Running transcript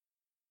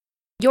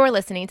You're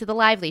listening to The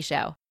Lively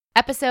Show,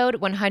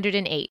 episode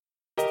 108.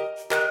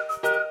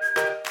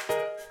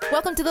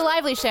 Welcome to The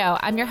Lively Show.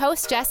 I'm your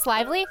host, Jess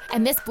Lively,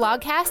 and this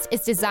blogcast is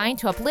designed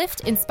to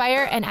uplift,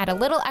 inspire, and add a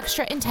little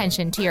extra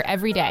intention to your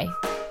everyday.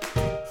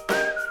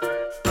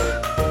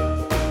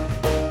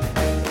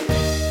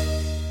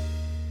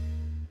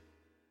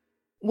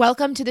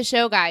 Welcome to the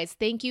show, guys.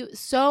 Thank you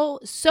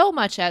so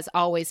much, as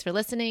always, for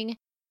listening.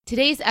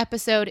 Today's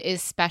episode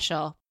is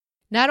special.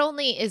 Not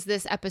only is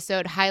this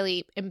episode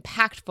highly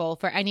impactful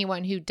for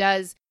anyone who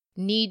does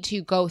need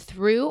to go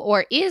through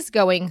or is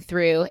going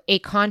through a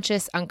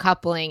conscious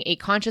uncoupling, a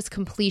conscious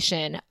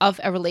completion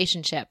of a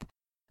relationship,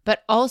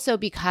 but also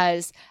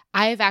because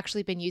I have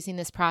actually been using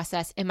this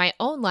process in my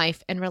own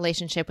life and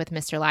relationship with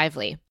Mr.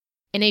 Lively.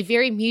 In a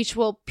very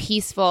mutual,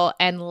 peaceful,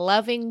 and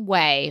loving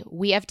way,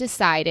 we have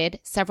decided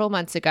several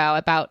months ago,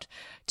 about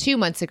 2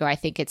 months ago, I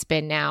think it's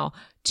been now,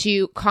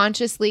 to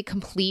consciously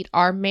complete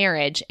our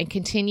marriage and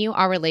continue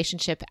our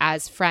relationship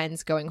as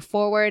friends going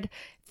forward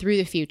through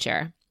the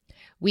future.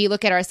 We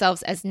look at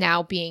ourselves as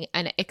now being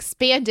an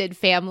expanded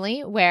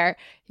family where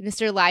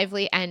Mr.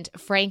 Lively and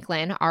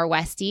Franklin, our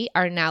Westie,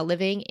 are now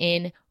living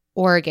in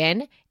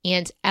Oregon,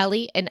 and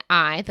Ellie and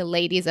I, the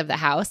ladies of the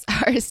house,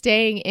 are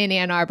staying in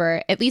Ann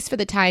Arbor, at least for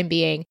the time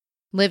being,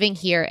 living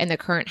here in the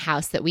current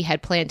house that we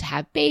had planned to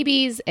have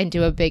babies and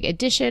do a big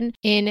addition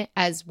in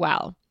as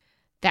well.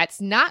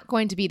 That's not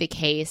going to be the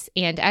case,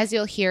 and as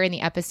you'll hear in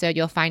the episode,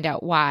 you'll find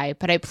out why,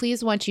 but I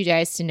please want you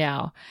guys to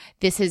know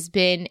this has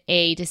been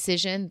a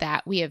decision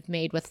that we have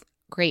made with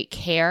great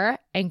care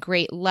and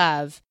great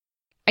love.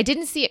 I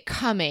didn't see it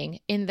coming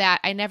in that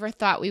I never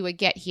thought we would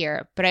get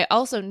here, but I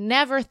also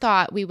never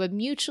thought we would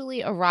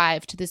mutually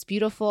arrive to this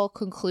beautiful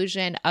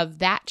conclusion of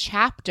that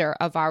chapter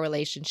of our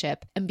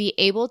relationship and be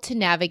able to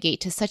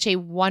navigate to such a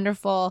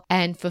wonderful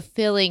and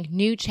fulfilling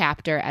new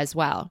chapter as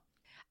well.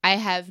 I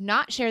have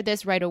not shared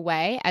this right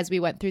away as we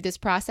went through this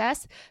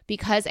process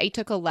because I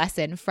took a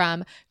lesson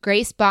from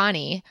Grace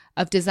Bonney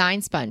of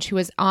Design Sponge, who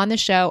was on the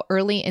show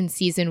early in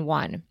season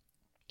 1.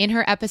 In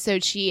her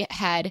episode, she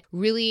had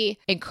really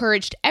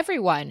encouraged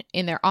everyone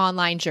in their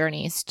online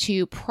journeys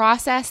to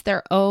process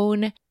their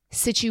own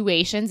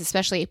situations,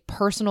 especially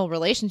personal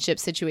relationship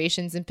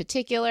situations in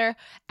particular,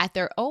 at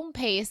their own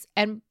pace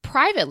and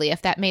privately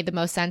if that made the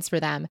most sense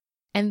for them,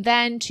 and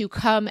then to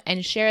come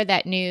and share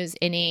that news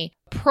in an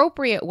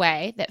appropriate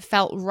way that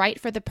felt right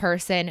for the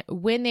person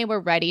when they were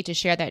ready to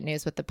share that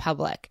news with the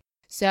public.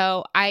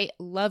 So I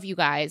love you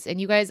guys,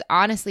 and you guys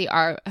honestly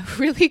are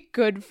really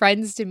good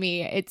friends to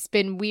me. It's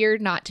been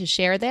weird not to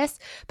share this,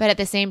 but at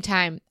the same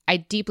time, I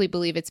deeply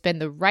believe it's been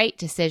the right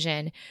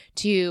decision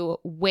to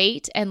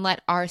wait and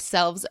let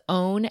ourselves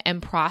own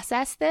and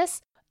process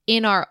this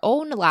in our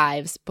own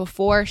lives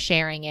before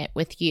sharing it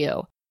with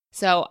you.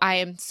 So I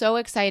am so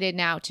excited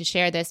now to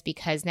share this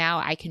because now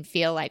I can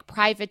feel like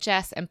private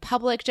Jess and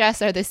public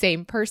Jess are the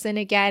same person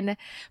again.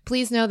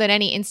 Please know that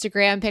any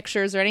Instagram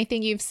pictures or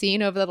anything you've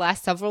seen over the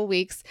last several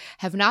weeks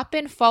have not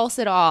been false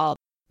at all.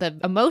 The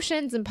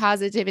emotions and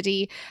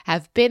positivity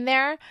have been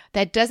there.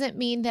 That doesn't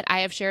mean that I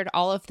have shared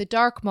all of the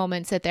dark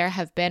moments that there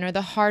have been or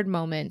the hard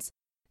moments,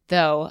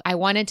 though I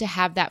wanted to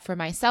have that for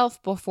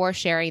myself before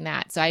sharing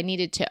that. So I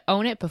needed to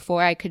own it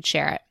before I could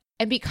share it.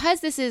 And because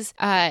this is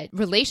a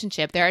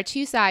relationship, there are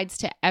two sides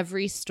to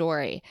every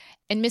story.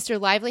 And Mr.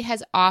 Lively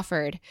has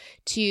offered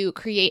to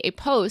create a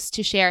post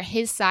to share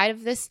his side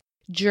of this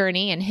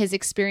journey and his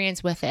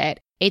experience with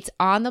it. It's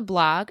on the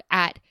blog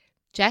at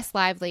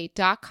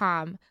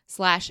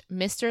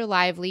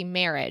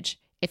jesslively.com/MrLivelyMarriage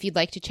if you'd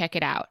like to check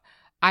it out.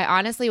 I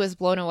honestly was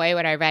blown away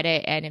when I read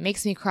it, and it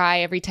makes me cry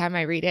every time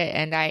I read it.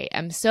 And I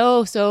am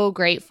so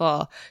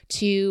grateful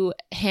to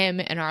him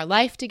and our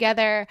life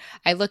together.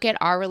 I look at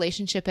our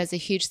relationship as a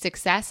huge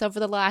success over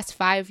the last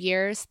 5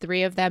 years,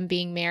 3 of them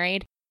being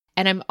married.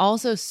 And I'm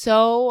also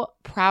so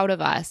proud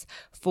of us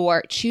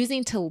for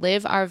choosing to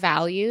live our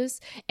values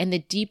in the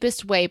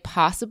deepest way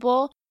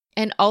possible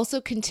and also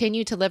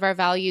continue to live our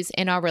values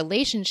in our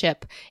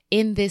relationship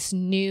in this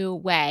new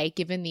way,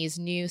 given these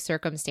new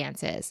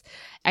circumstances.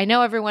 I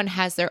know everyone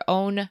has their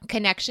own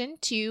connection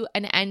to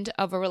an end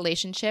of a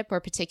relationship or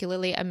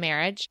particularly a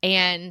marriage,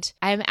 and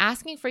I'm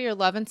asking for your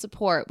love and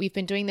support. We've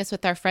been doing this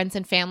with our friends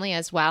and family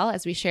as well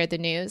as we shared the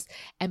news,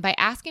 and by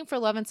asking for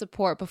love and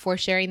support before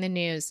sharing the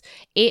news,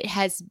 it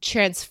has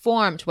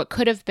transformed what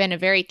could have been a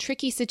very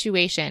tricky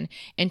situation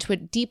into a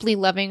deeply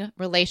loving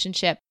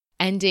relationship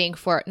ending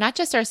for not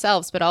just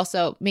ourselves, but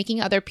also making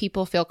other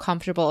people feel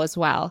comfortable as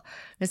well.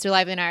 Mr.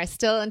 Lively and I are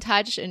still in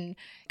touch and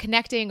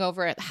connecting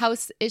over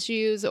house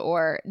issues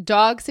or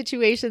dog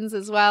situations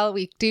as well.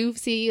 We do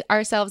see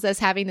ourselves as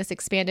having this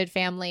expanded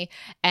family.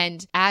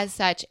 And as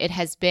such, it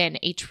has been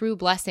a true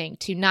blessing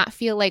to not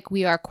feel like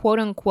we are quote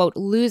unquote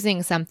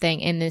losing something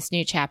in this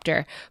new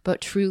chapter,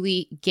 but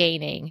truly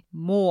gaining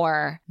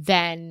more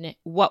than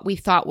what we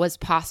thought was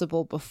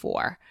possible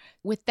before.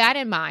 With that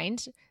in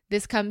mind,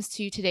 this comes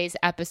to today's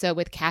episode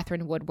with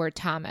Katherine Woodward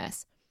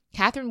Thomas.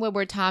 Katherine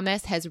Woodward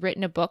Thomas has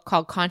written a book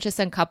called Conscious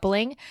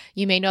Uncoupling.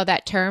 You may know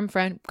that term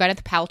from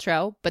Gwyneth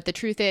Paltrow, but the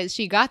truth is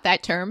she got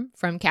that term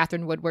from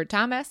Katherine Woodward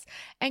Thomas,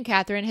 and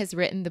Katherine has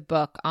written the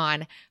book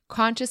on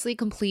consciously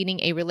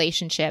completing a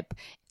relationship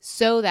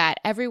so that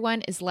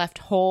everyone is left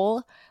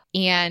whole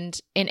and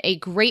in a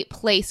great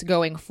place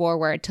going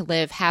forward to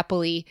live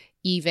happily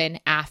even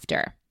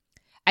after.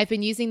 I've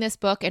been using this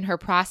book in her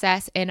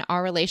process in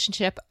our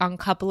relationship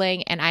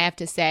uncoupling, and I have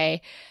to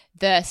say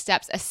the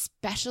steps,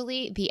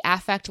 especially the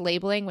affect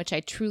labeling, which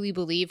I truly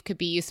believe could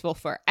be useful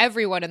for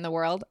everyone in the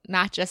world,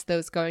 not just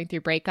those going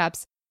through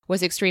breakups,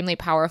 was extremely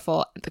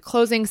powerful. The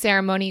closing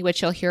ceremony,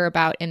 which you'll hear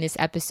about in this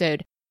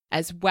episode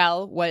as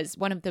well, was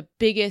one of the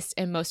biggest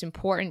and most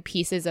important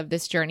pieces of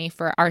this journey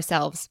for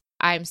ourselves.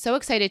 I'm so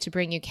excited to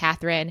bring you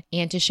Katherine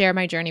and to share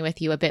my journey with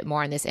you a bit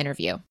more in this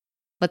interview.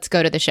 Let's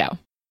go to the show.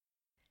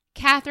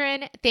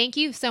 Katherine, thank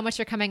you so much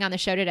for coming on the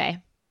show today.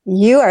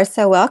 You are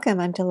so welcome.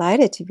 I'm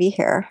delighted to be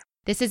here.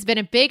 This has been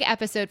a big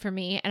episode for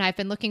me, and I've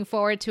been looking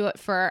forward to it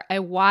for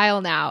a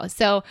while now.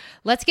 So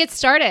let's get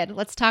started.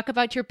 Let's talk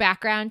about your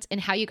background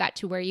and how you got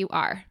to where you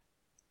are.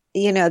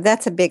 You know,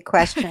 that's a big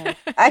question.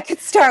 I could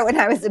start when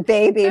I was a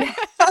baby,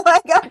 how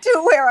I got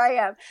to where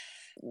I am.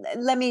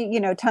 Let me,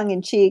 tongue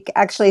in cheek,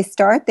 actually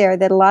start there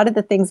that a lot of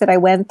the things that I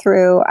went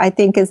through, I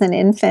think as an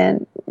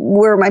infant,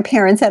 where my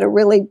parents had a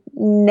really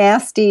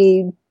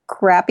nasty,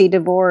 crappy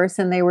divorce,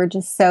 and they were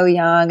just so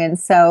young and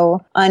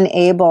so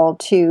unable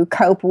to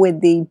cope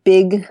with the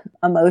big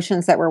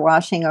emotions that were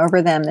washing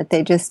over them that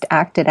they just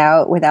acted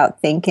out without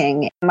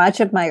thinking. Much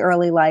of my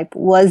early life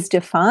was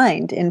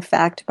defined, in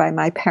fact, by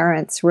my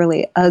parents'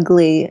 really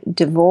ugly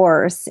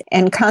divorce.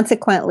 And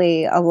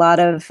consequently, a lot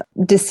of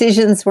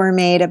decisions were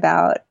made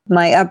about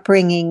my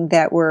upbringing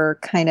that were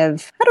kind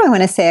of, how do I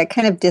want to say it,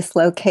 kind of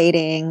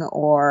dislocating,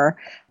 or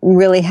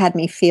really had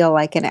me feel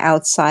like an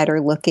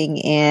outsider looking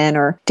in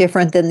or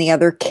different than the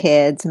other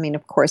kids. I mean,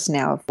 of course,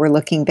 now we're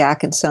looking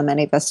back and so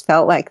many of us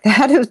felt like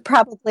that. It was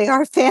probably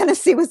our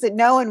fantasy was that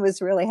no one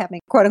was really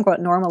having quote unquote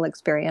normal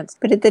experience.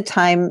 But at the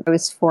time, I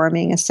was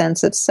forming a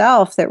sense of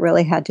self that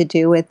really had to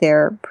do with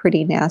their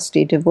pretty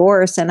nasty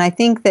divorce. And I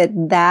think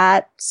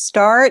that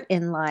start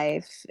in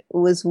life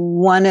was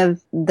one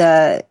of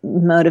the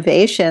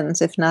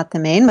motivations, if not the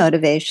main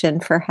motivation,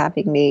 for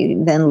having me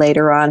then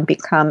later on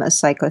become a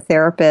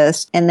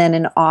psychotherapist and then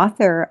an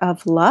author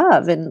of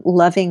love and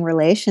loving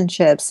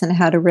relationships and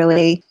how to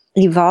really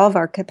evolve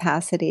our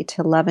capacity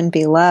to love and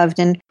be loved.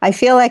 And I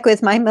feel like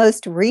with my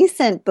most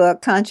recent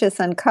book, Conscious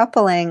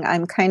Uncoupling,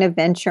 I'm kind of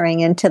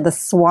venturing into the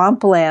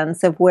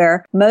swamplands of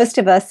where most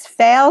of us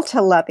fail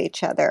to love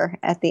each other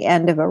at the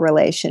end of a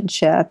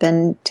relationship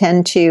and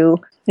tend to,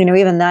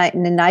 even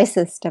the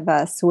nicest of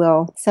us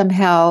will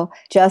somehow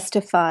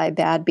justify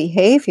bad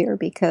behavior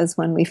because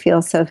when we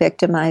feel so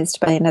victimized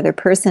by another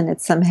person,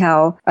 it's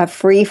somehow a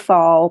free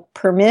fall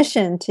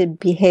permission to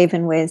behave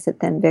in ways that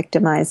then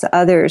victimize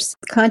others.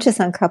 Conscious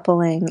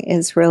uncoupling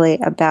is really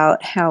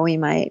about how we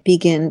might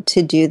begin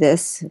to do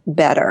this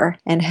better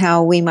and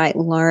how we might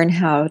learn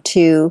how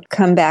to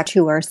come back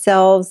to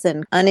ourselves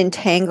and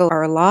unentangle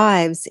our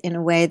lives in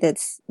a way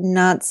that's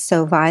not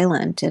so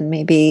violent and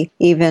maybe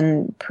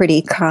even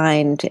pretty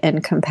kind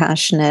and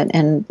compassionate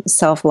and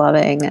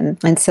self-loving.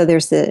 And so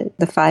there's the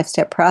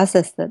 5-step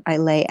process that I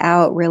lay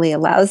out really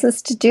allows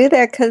us to do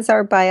that because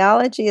our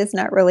biology is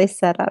not really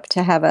set up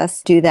to have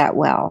us do that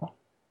well.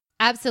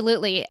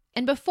 Absolutely.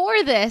 And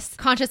before this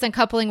conscious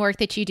uncoupling work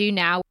that you do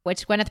now,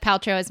 which Gwyneth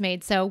Paltrow has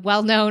made so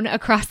well known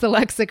across the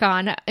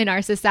lexicon in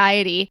our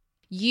society,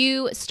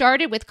 you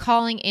started with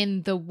calling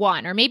in the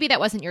one, or maybe that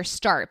wasn't your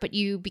start, but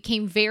you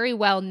became very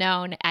well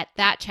known at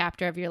that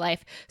chapter of your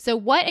life. So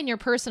what in your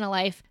personal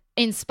life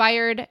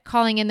inspired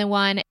calling in the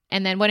one,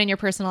 and then what in your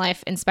personal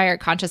life inspired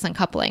conscious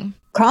uncoupling?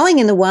 Calling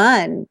in the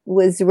One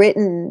was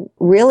written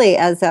really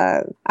as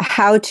a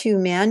how-to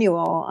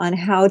manual on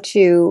how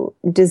to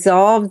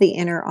dissolve the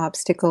inner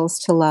obstacles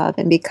to love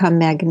and become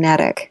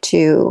magnetic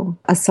to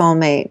a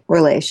soulmate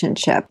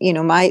relationship.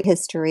 My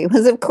history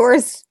was, of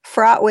course,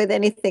 fraught with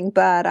anything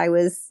but. I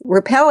was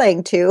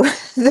repelling to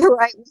the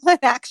right one,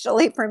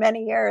 actually, for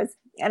many years.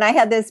 And I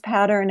had this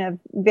pattern of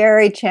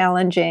very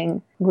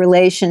challenging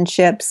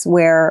relationships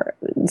where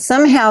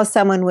somehow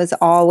someone was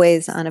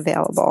always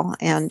unavailable.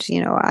 And,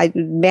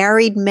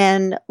 married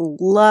men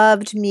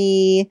loved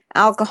me.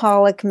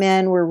 Alcoholic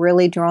men were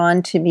really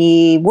drawn to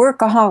me.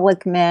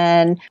 Workaholic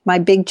men. My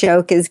big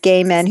joke is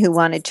gay men who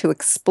wanted to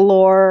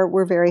explore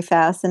were very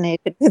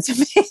fascinated with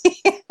me.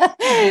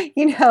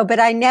 But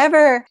I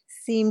never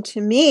seemed to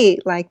me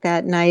like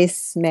that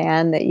nice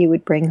man that you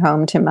would bring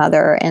home to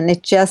mother. And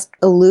it just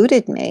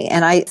eluded me.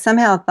 And I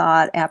somehow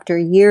thought after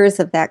years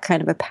of that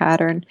kind of a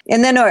pattern,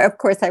 and then of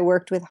course I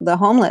worked with the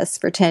homeless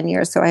for 10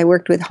 years. So I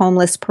worked with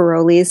homeless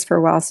parolees for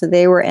a while. So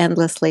they were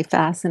endlessly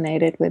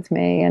fascinated with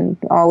me and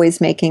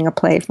always making a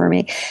play for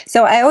me.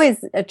 So I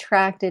always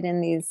attracted in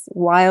these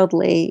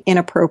wildly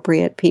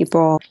inappropriate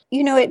people.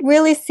 It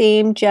really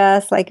seemed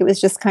just like it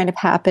was just kind of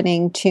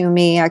happening to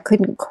me. I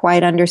couldn't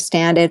quite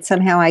understand it.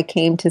 Somehow I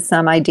came to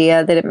some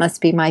idea that it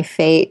must be my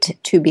fate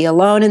to be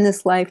alone in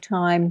this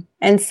lifetime.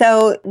 And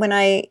so when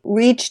I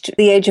reached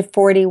the age of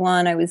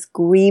 41, I was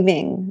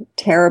grieving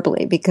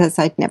terribly because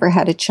I'd never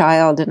had a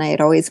child and I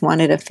had always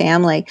wanted a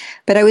family.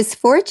 But I was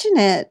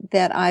fortunate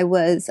that I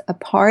was a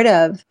part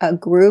of a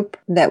group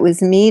that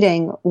was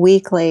meeting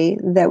weekly,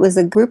 that was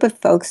a group of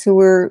folks who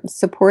were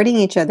supporting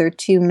each other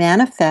to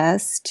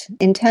manifest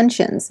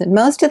intentions. And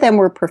most of them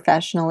were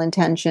professional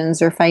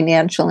intentions or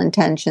financial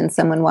intentions.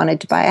 Someone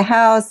wanted to buy a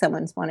house,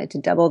 someone wanted to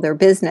double their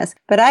business.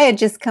 But I had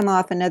just come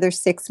off another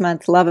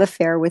 6-month love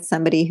affair with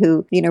somebody who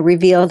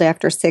revealed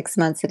after 6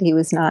 months that he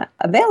was not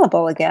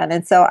available again.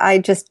 And so I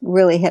just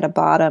really hit a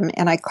bottom.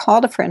 And I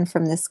called a friend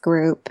from this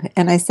group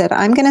and I said,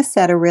 I'm going to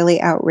set a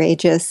really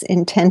outrageous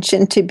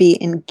intention to be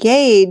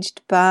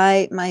engaged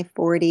by my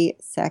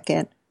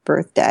 42nd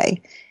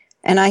birthday.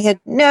 And I had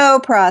no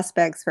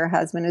prospects for a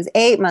husband. It was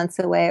 8 months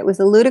away. It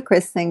was a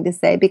ludicrous thing to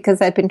say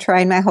because I'd been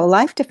trying my whole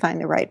life to find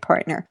the right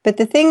partner. But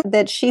the thing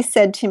that she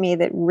said to me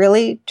that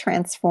really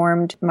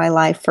transformed my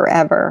life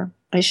forever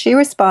is she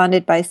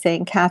responded by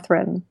saying,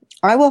 Katherine,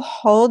 I will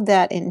hold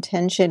that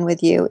intention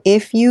with you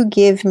if you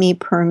give me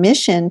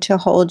permission to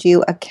hold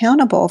you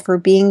accountable for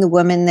being the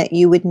woman that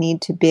you would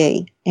need to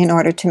be in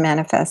order to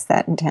manifest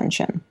that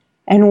intention.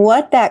 And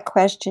what that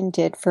question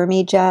did for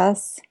me,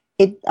 Jess,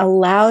 it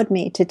allowed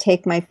me to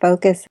take my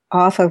focus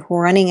off of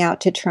running out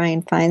to try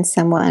and find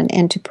someone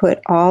and to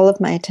put all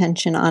of my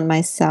attention on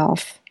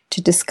myself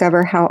to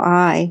discover how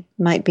I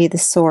might be the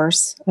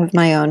source of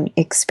my own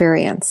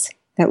experience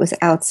that was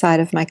outside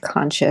of my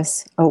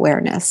conscious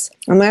awareness.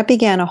 And that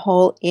began a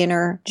whole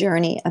inner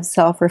journey of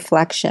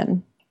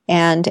self-reflection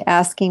and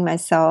asking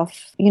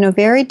myself,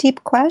 very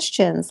deep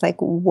questions like,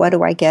 what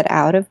do I get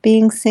out of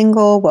being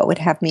single? What would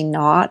have me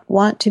not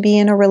want to be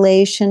in a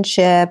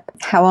relationship?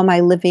 How am I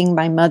living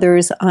my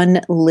mother's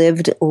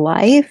unlived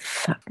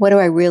life? What do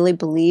I really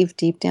believe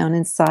deep down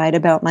inside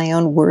about my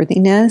own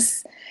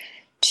worthiness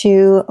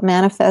to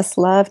manifest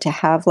love, to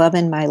have love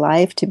in my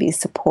life, to be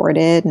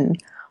supported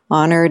and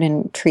honored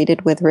and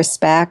treated with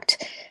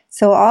respect?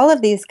 So all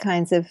of these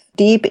kinds of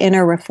deep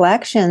inner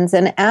reflections.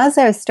 And as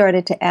I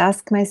started to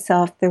ask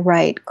myself the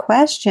right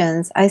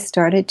questions, I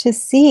started to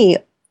see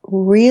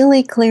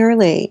really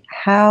clearly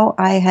how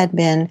I had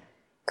been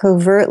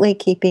covertly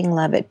keeping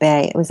love at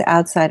bay. It was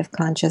outside of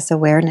conscious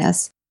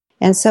awareness.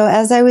 And so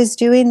as I was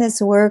doing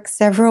this work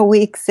several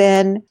weeks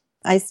in,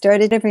 I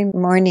started every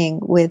morning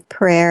with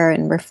prayer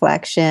and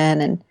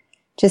reflection and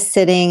just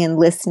sitting and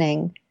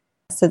listening.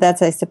 So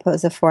that's, I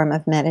suppose, a form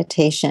of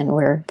meditation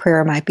where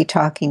prayer might be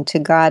talking to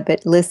God,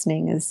 but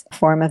listening is a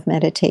form of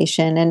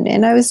meditation.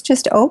 And I was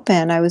just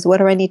open. What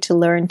do I need to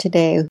learn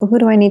today? Who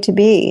do I need to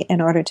be in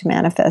order to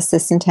manifest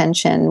this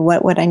intention?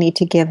 What would I need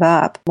to give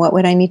up? What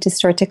would I need to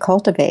start to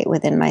cultivate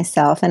within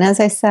myself? And as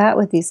I sat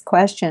with these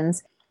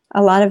questions,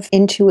 a lot of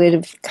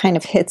intuitive kind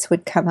of hits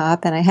would come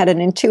up. And I had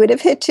an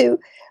intuitive hit to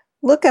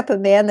look up a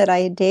man that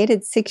I had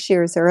dated 6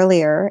 years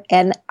earlier,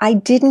 and I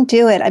didn't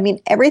do it. I mean,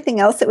 everything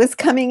else that was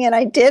coming in,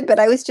 I did, but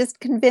I was just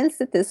convinced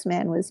that this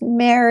man was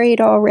married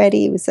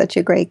already. He was such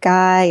a great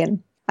guy,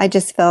 and I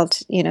just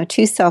felt,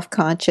 too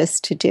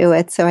self-conscious to do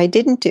it, so I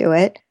didn't do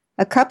it.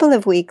 A couple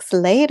of weeks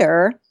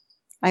later,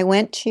 I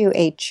went to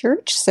a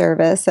church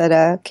service at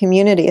a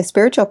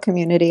spiritual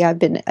community I've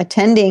been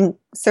attending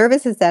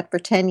services at for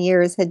 10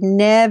 years, had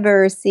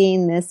never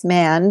seen this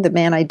man, the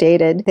man I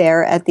dated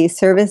there at these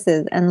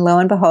services. And lo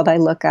and behold, I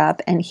look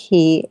up and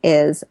he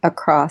is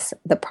across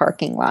the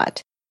parking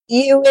lot.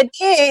 You would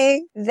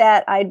think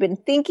that I'd been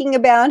thinking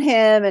about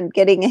him and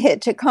getting a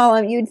hit to call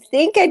him. You'd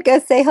think I'd go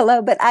say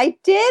hello, but I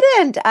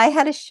didn't. I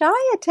had a shy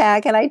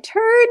attack and I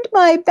turned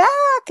my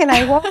back and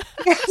I walked.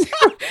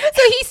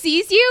 So he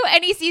sees you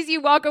and he sees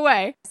you walk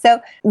away. So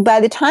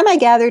by the time I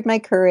gathered my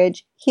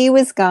courage, he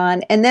was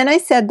gone. And then I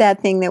said that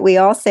thing that we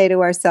all say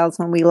to ourselves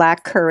when we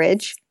lack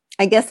courage.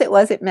 I guess it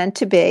wasn't meant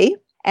to be.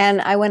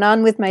 And I went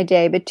on with my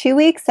day. But 2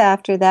 weeks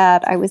after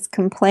that, I was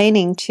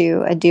complaining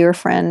to a dear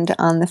friend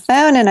on the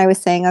phone. And I was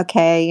saying,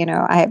 okay,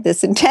 I have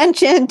this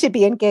intention to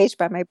be engaged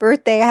by my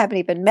birthday. I haven't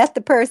even met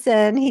the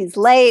person. He's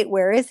late.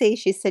 Where is he?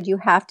 She said, you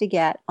have to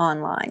get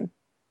online.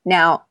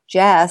 Now,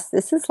 Jess,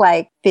 this is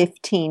like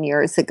 15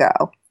 years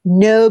ago.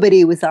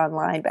 Nobody was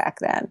online back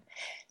then.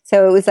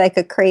 So it was like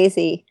a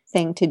crazy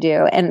thing to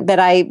do. But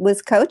I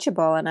was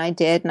coachable and I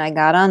did. And I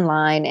got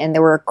online and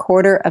there were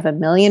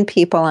 250,000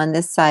 people on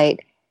this site.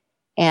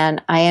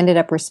 And I ended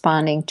up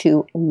responding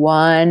to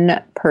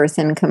one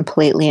person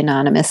completely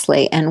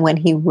anonymously. And when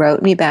he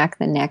wrote me back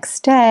the next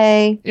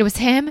day... It was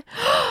him?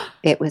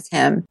 It was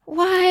him.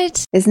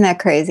 What? Isn't that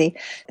crazy?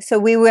 So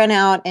we went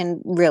out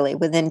and really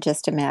within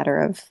just a matter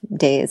of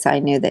days, I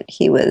knew that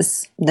he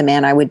was the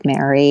man I would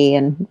marry.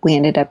 And we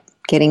ended up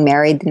getting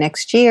married the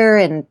next year.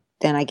 And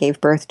then I gave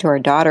birth to our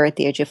daughter at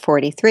the age of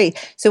 43.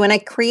 So when I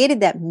created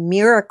that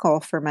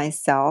miracle for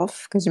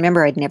myself, because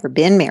remember, I'd never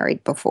been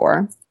married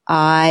before,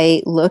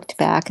 I looked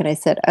back and I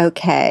said,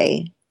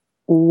 okay,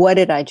 what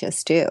did I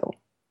just do?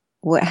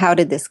 How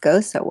did this go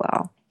so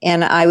well?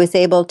 And I was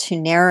able to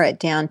narrow it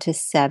down to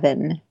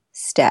 7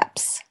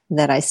 steps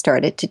that I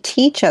started to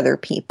teach other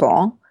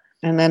people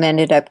and then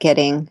ended up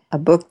getting a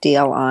book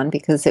deal on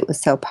because it was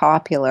so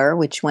popular,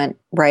 which went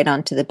right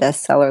onto the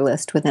bestseller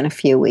list within a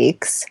few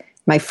weeks.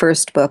 My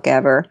first book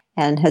ever,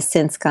 and has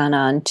since gone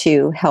on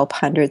to help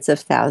hundreds of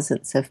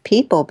thousands of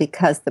people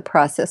because the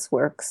process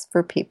works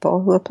for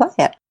people who apply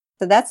it.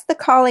 So that's the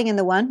calling and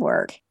the one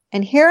work.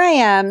 And here I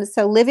am,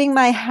 so living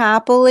my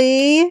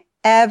happily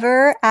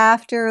ever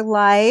after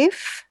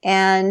life,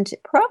 and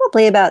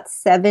probably about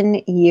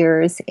 7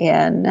 years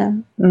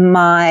in,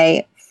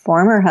 my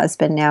former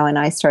husband now and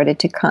I started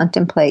to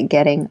contemplate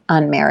getting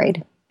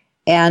unmarried.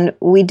 And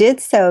we did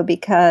so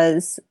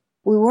because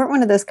we weren't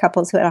one of those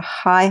couples who had a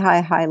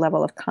high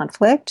level of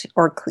conflict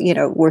or,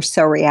 were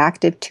so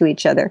reactive to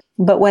each other.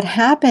 But what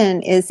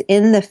happened is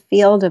in the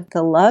field of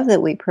the love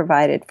that we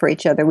provided for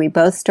each other, we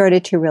both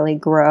started to really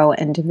grow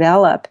and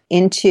develop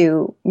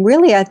into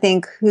really, I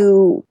think,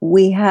 who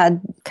we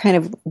had kind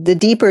of the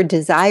deeper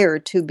desire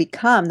to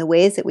become, the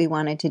ways that we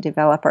wanted to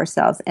develop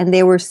ourselves. And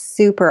they were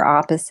super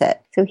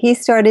opposite. So he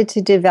started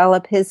to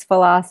develop his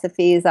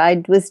philosophies.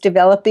 I was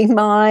developing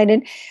mine.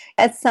 And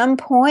at some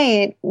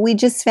point, we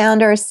just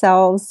found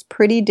ourselves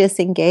pretty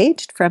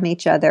disengaged from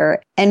each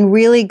other and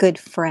really good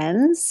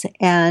friends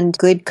and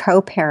good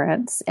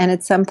co-parents. And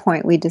at some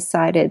point, we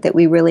decided that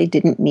we really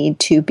didn't need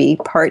to be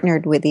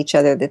partnered with each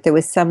other, that there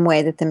was some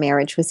way that the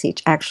marriage was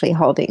actually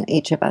holding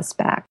each of us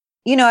back.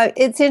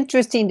 It's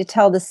interesting to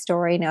tell this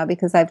story now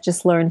because I've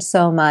just learned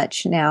so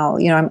much now.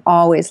 I'm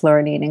always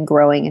learning and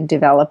growing and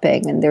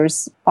developing, and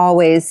there's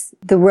always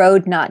the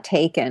road not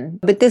taken.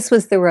 But this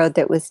was the road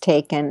that was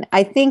taken.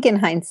 I think in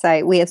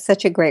hindsight, we have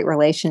such a great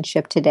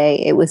relationship today.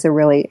 It was a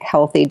really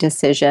healthy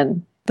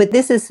decision. But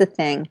this is the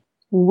thing.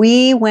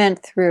 We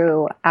went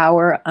through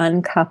our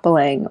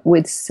uncoupling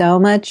with so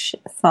much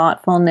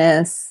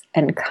thoughtfulness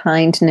and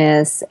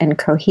kindness and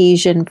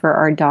cohesion for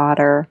our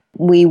daughter.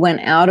 We went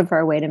out of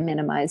our way to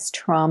minimize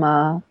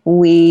trauma.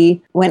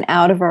 We went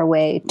out of our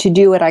way to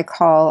do what I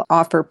call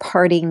offer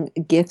parting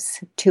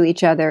gifts to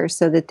each other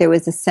so that there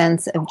was a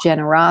sense of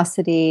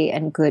generosity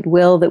and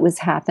goodwill that was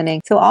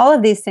happening. So all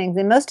of these things,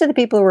 and most of the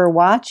people who were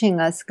watching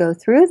us go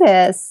through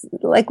this,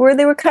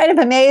 they were kind of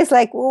amazed,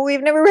 well,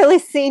 we've never really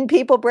seen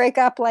people break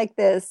up like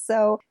this.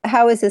 So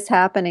how is this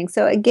happening?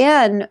 So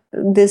again,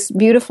 this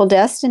beautiful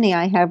destiny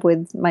I have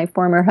with my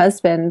former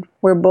husband,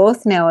 we're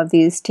both now of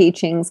these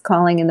teachings,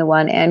 calling in the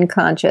one and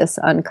conscious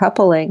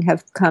uncoupling,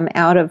 have come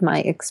out of my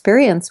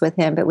experience with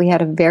him. But we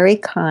had a very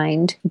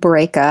kind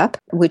breakup,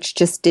 which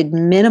just did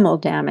minimal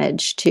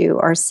damage to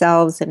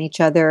ourselves and each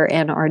other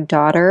and our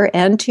daughter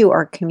and to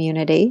our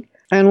community.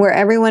 And where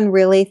everyone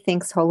really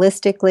thinks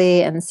holistically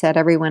and set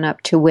everyone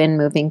up to win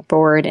moving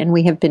forward. And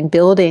we have been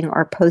building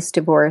our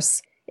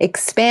post-divorce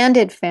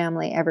expanded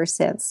family ever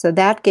since. So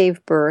that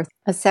gave birth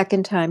a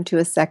second time to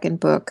a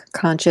second book,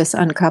 Conscious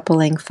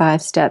Uncoupling,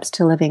 5 Steps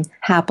to Living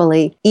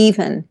Happily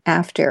Even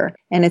After.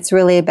 And it's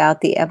really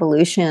about the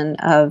evolution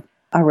of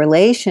a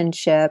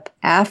relationship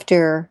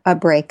after a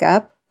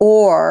breakup,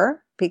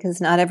 or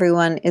because not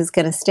everyone is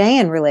going to stay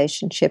in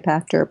relationship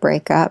after a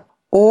breakup,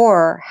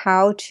 or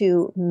how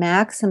to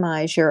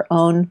maximize your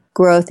own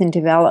growth and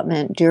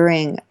development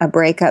during a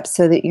breakup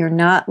so that you're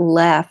not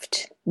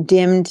left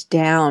dimmed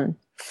down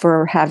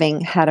for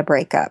having had a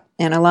breakup.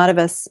 And a lot of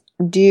us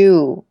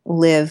do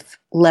live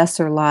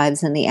lesser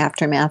lives in the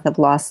aftermath of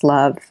lost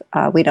love.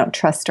 We don't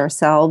trust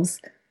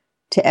ourselves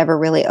to ever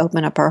really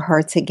open up our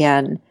hearts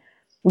again.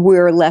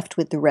 We're left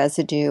with the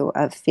residue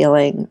of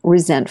feeling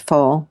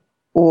resentful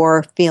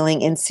or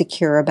feeling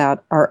insecure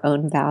about our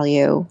own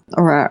value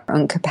or our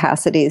own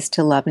capacities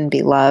to love and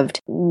be loved.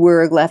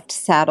 We're left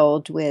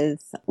saddled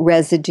with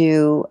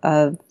residue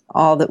of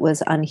all that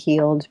was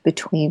unhealed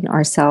between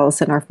ourselves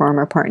and our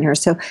former partner.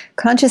 So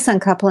conscious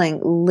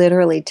uncoupling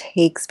literally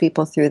takes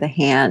people through the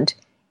hand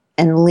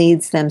and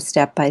leads them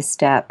step by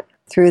step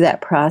through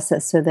that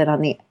process so that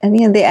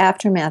in the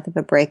aftermath of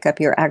a breakup,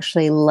 you're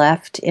actually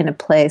left in a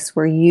place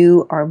where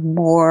you are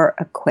more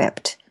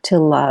equipped to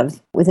love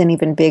with an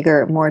even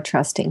bigger, more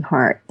trusting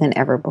heart than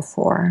ever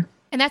before.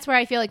 And that's where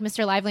I feel like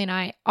Mr. Lively and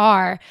I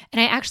are.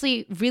 And I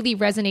actually really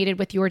resonated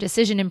with your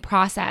decision and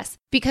process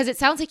because it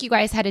sounds like you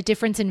guys had a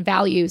difference in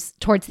values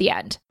towards the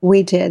end.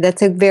 We did.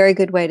 That's a very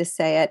good way to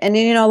say it. And,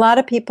 a lot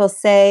of people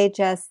say,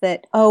 Jess,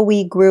 that,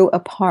 we grew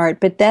apart.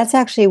 But that's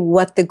actually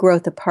what the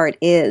growth apart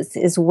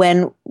is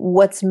when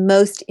what's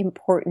most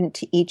important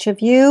to each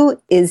of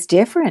you is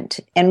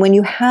different. And when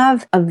you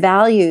have a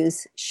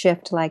values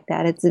shift like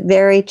that, it's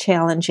very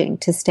challenging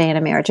to stay in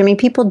a marriage. I mean,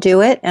 people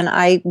do it, and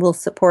I will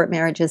support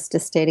marriages to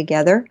stay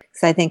together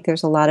because I think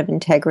there's a lot of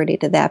integrity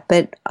to that.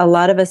 But a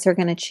lot of us are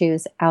going to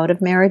choose out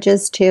of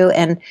marriages too.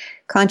 And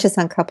conscious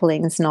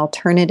uncoupling is an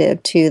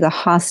alternative to the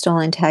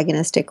hostile,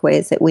 antagonistic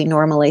ways that we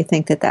normally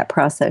think that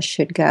process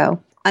should go.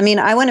 I mean,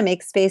 I want to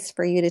make space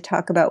for you to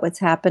talk about what's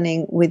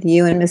happening with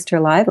you and Mr.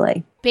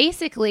 Lively.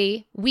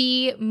 Basically,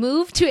 we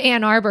moved to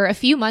Ann Arbor a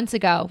few months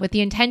ago with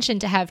the intention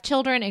to have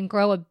children and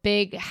grow a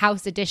big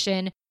house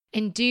addition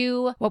and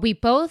do what we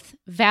both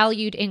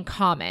valued in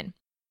common.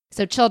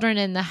 So children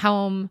in the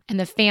home and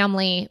the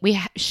family we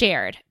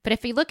shared. But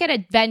if we look at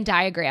a Venn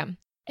diagram,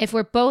 if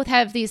we both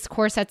have these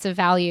core sets of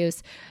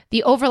values,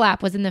 the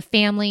overlap was in the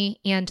family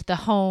and the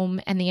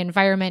home and the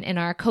environment and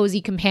our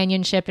cozy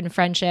companionship and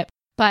friendship.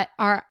 But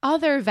our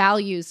other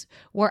values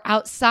were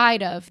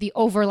outside of the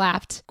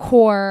overlapped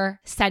core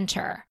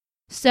center.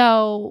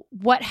 So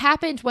what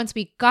happened once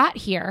we got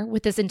here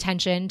with this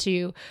intention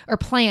or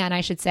plan,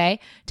 I should say,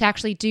 to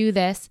actually do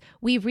this,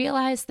 we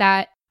realized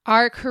that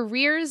our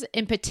careers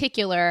in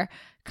particular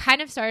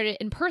kind of started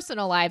in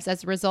personal lives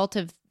as a result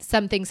of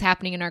some things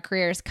happening in our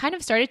careers, kind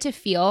of started to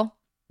feel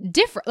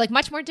different, like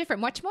much more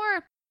different, much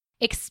more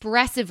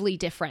expressively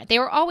different. They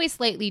were always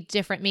slightly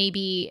different,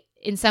 maybe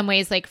in some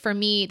ways, like for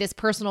me, this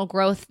personal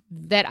growth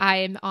that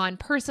I'm on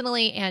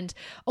personally and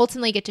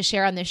ultimately get to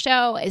share on this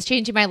show is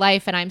changing my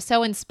life. And I'm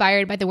so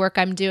inspired by the work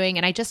I'm doing.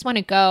 And I just want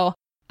to go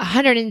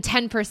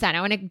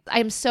 110%.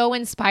 I'm so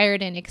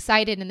inspired and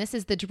excited. And this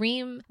is the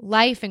dream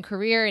life and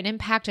career and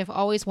impact I've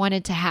always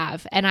wanted to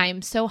have. And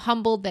I'm so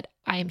humbled that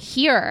I'm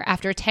here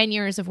after 10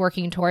 years of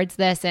working towards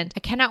this. And I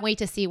cannot wait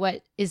to see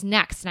what is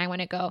next. And I want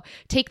to go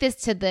take this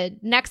to the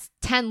next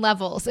 10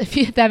 levels,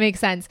 if that makes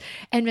sense.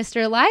 And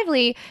Mr.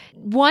 Lively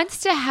wants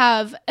to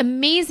have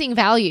amazing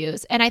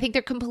values. And I think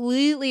they're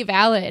completely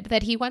valid,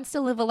 that he wants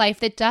to live a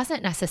life that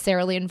doesn't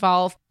necessarily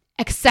involve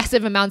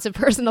excessive amounts of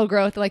personal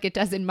growth like it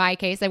does in my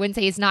case. I wouldn't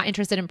say he's not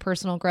interested in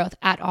personal growth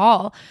at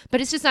all,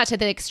 but it's just not to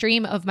the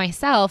extreme of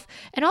myself.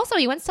 And also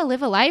he wants to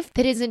live a life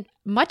that isn't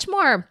much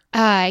more,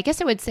 I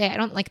guess I would say, I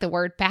don't like the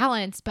word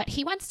balance, but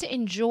he wants to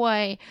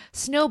enjoy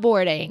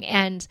snowboarding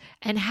and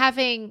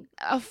having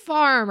a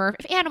farm or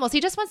animals. He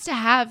just wants to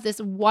have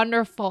this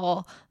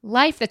wonderful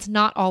life that's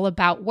not all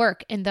about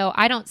work. And though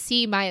I don't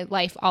see my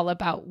life all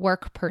about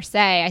work per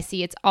se, I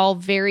see it's all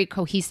very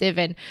cohesive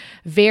and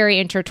very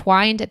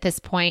intertwined at this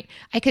point.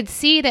 I could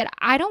see that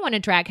I don't want to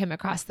drag him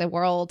across the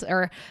world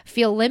or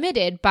feel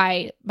limited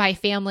by my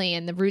family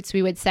and the roots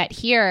we would set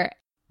here.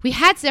 We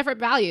had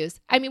different values.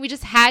 I mean, we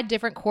just had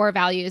different core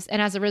values.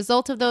 And as a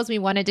result of those, we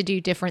wanted to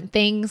do different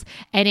things.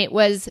 And it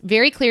was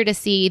very clear to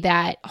see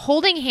that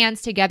holding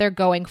hands together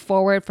going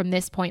forward from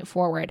this point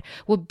forward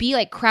would be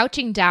like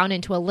crouching down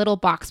into a little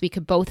box we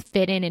could both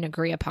fit in and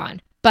agree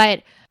upon.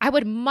 But I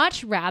would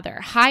much rather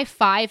high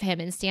five him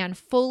and stand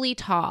fully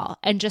tall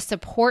and just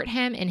support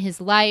him in his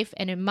life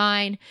and in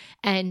mine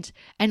and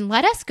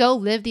let us go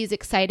live these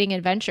exciting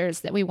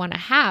adventures that we want to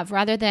have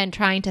rather than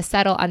trying to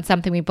settle on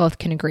something we both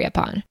can agree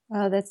upon.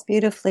 Oh, that's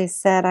beautifully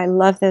said. I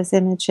love those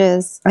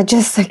images. I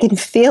can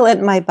feel it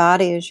in my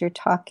body as you're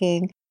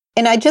talking.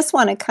 And I just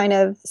want to kind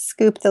of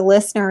scoop the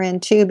listener in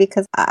too,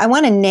 because I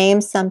want to name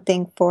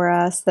something for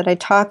us that I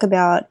talk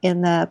about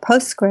in the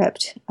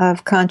postscript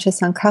of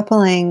Conscious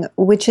Uncoupling,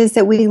 which is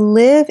that we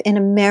live in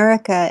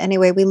America,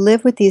 anyway, we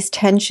live with these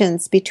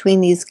tensions between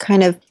these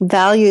kind of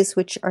values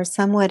which are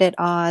somewhat at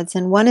odds.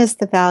 And one is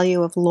the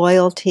value of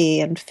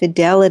loyalty and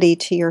fidelity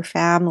to your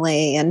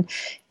family and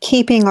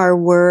keeping our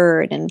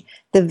word and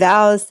the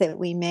vows that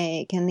we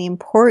make and the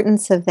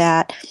importance of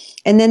that.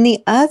 And then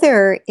the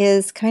other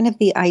is kind of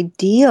the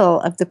ideal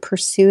of the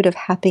pursuit of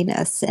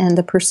happiness and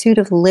the pursuit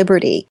of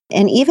liberty.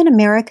 And even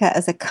America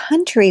as a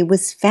country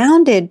was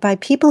founded by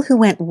people who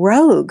went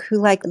rogue, who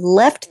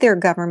left their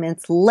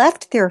governments,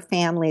 left their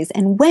families,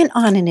 and went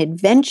on an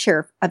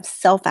adventure of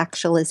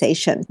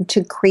self-actualization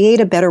to create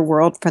a better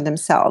world for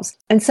themselves.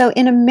 And so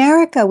in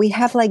America, we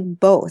have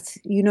both,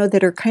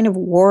 that are kind of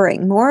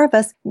warring. More of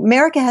us,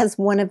 America has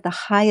one of the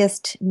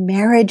highest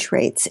marriage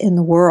rates in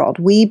the world.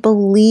 We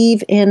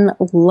believe in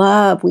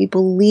love. We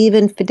believe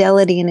in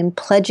fidelity and in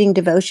pledging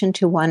devotion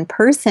to one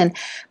person,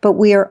 but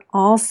we are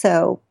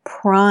also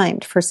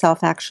primed for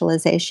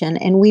self-actualization,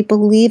 and we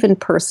believe in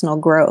personal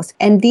growth.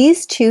 And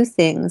these two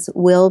things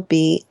will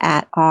be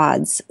at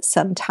odds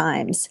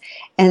sometimes.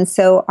 And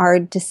so our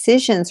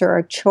decisions or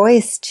our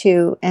choice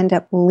to end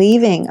up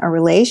leaving a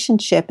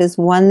relationship is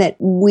one that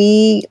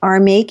we are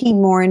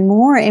making more and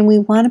more, and we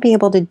want to be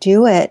able to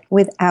do it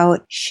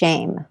without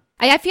shame.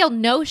 I feel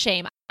no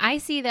shame. I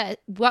see that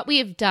what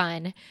we've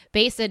done,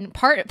 based in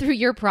part through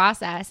your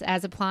process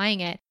as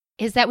applying it,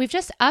 is that we've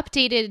just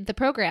updated the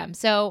program.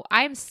 So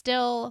I'm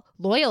still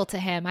loyal to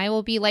him. I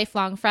will be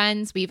lifelong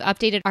friends. We've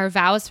updated our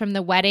vows from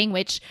the wedding,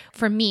 which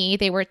for me,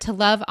 they were to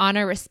love,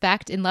 honor,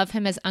 respect, and love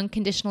him as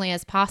unconditionally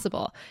as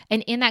possible.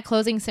 And in that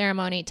closing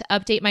ceremony, to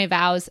update my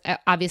vows,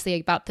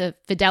 obviously about the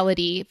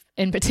fidelity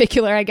in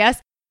particular, I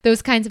guess,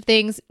 those kinds of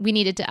things we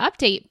needed to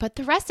update. But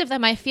the rest of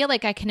them, I feel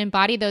like I can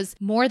embody those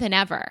more than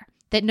ever.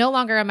 That no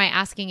longer am I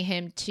asking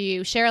him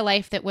to share a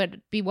life that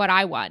would be what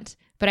I want,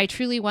 but I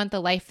truly want the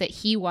life that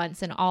he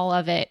wants and all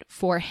of it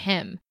for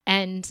him.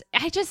 And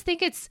I just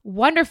think it's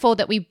wonderful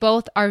that we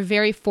both are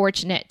very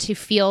fortunate to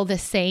feel the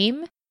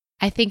same.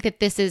 I think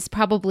that this is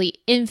probably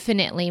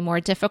infinitely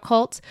more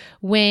difficult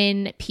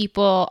when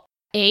people,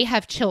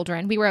 have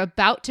children. We were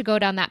about to go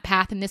down that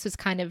path, and this was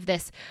kind of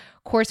this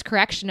course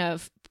correction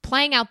of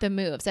playing out the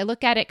moves. I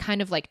look at it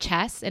kind of like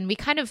chess, and we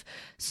kind of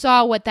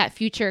saw what that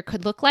future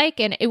could look like,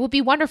 and it would be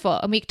wonderful.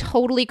 And we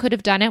totally could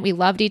have done it. We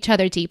loved each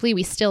other deeply.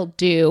 We still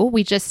do.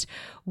 We just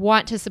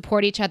want to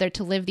support each other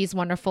to live these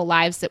wonderful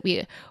lives that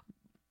we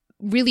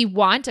really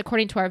want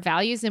according to our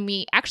values. And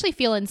we actually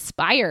feel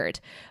inspired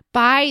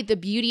by the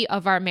beauty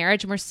of our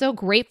marriage. And we're so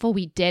grateful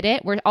we did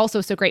it. We're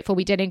also so grateful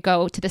we didn't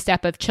go to the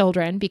step of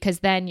children, because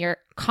then you're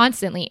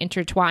constantly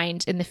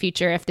intertwined in the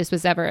future if this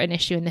was ever an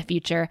issue in the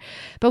future.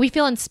 But we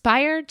feel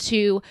inspired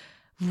to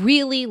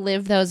really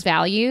live those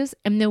values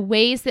in the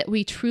ways that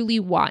we truly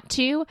want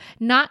to,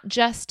 not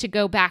just to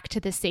go back to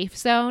the safe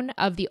zone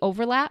of the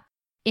overlap,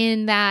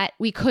 in that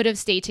we could have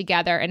stayed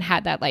together and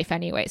had that life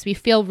anyways. We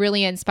feel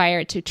really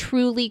inspired to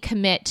truly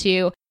commit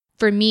to,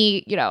 for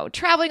me,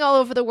 traveling all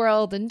over the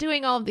world and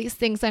doing all of these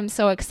things I'm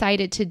so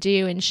excited to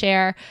do and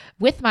share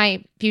with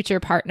my future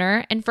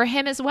partner. And for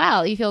him as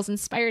well, he feels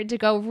inspired to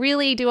go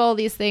really do all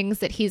these things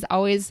that he's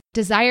always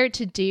desired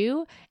to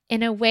do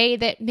in a way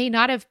that may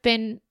not have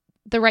been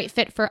the right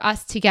fit for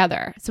us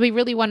together. So we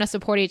really want to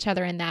support each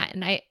other in that.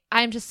 And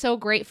I'm just so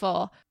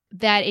grateful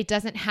that it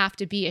doesn't have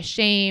to be a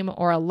shame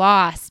or a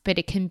loss, but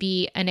it can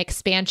be an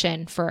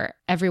expansion for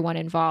everyone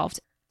involved,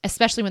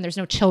 especially when there's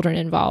no children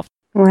involved.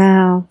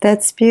 Wow,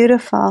 that's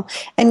beautiful.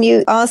 And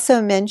you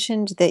also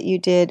mentioned that you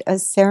did a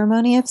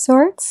ceremony of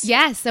sorts?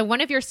 Yes. So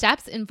one of your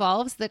steps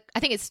involves I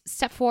think it's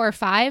step 4 or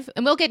 5,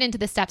 and we'll get into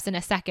the steps in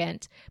a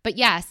second. But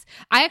yes,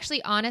 I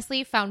actually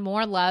honestly found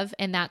more love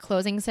in that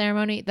closing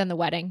ceremony than the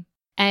wedding.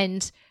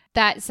 And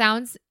that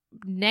sounds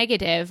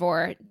negative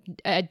or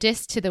a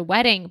diss to the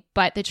wedding,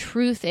 but the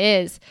truth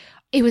is,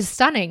 it was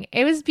stunning.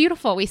 It was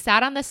beautiful. We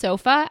sat on the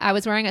sofa. I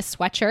was wearing a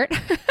sweatshirt,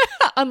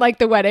 unlike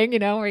the wedding,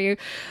 where you're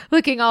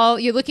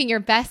looking your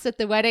best at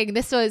the wedding.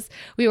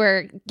 We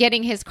were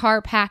getting his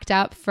car packed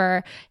up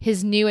for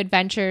his new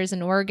adventures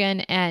in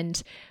Oregon,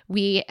 and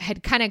we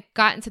had kind of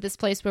gotten to this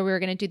place where we were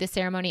going to do the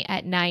ceremony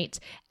at night.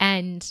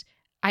 And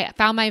I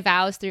found my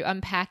vows through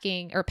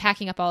unpacking or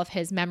packing up all of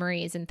his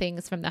memories and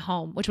things from the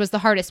home, which was the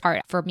hardest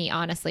part for me,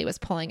 honestly, was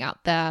pulling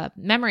out the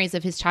memories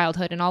of his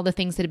childhood and all the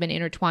things that had been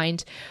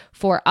intertwined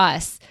for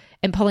us,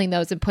 and pulling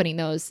those and putting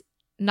those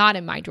not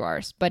in my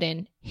drawers, but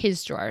in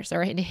his drawers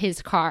or in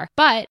his car.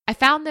 But I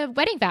found the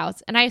wedding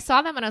vows and I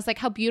saw them and I was like,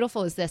 how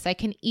beautiful is this? I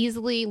can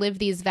easily live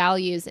these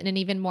values in an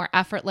even more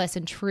effortless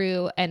and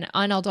true and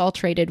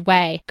unadulterated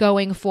way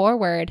going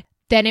forward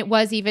than it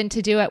was even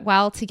to do it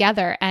while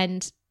together.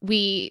 And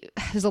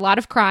there's a lot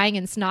of crying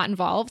and snot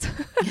involved.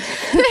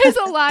 There's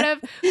a lot of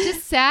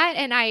just sat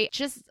and I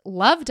just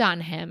loved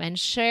on him and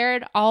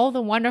shared all the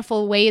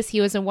wonderful ways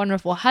he was a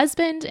wonderful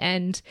husband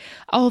and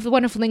all the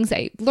wonderful things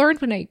I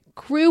learned when I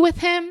grew with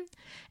him.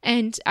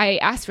 And I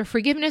asked for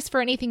forgiveness for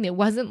anything that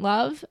wasn't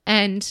love,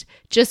 and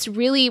just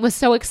really was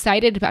so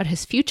excited about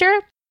his future.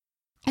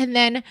 And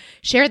then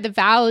shared the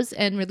vows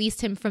and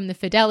released him from the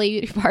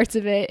fidelity parts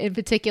of it in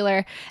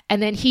particular.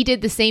 And then he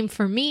did the same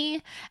for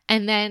me.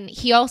 And then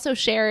he also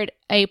shared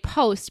a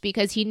post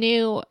because he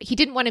knew he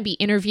didn't want to be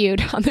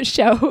interviewed on the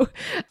show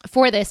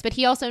for this, but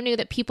he also knew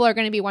that people are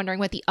going to be wondering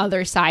what the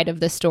other side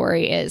of the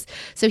story is.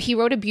 So he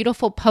wrote a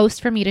beautiful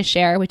post for me to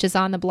share, which is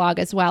on the blog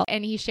as well.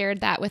 And he shared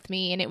that with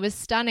me, and it was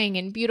stunning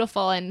and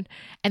beautiful. And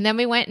then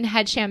we went and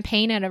had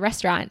champagne at a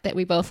restaurant that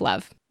we both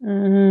love.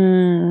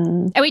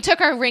 And we took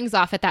our rings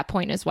off at that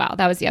point as well.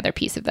 That was the other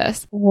piece of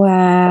this.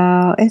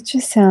 Wow. It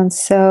just sounds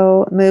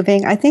so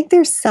moving. I think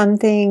there's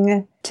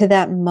something to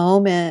that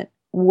moment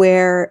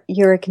where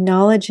you're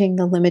acknowledging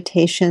the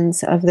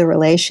limitations of the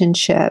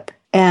relationship.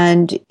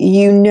 And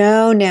you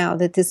know now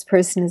that this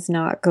person is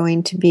not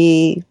going to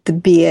be the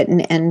be it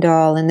and end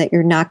all, and that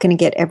you're not going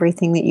to get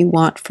everything that you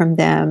want from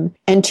them.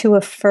 And to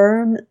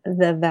affirm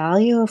the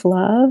value of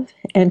love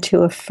and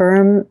to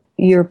affirm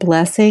your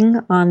blessing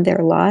on their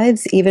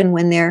lives, even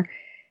when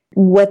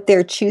what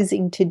they're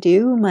choosing to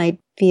do might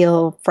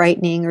feel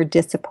frightening or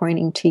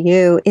disappointing to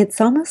you. It's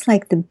almost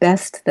like the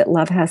best that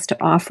love has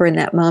to offer in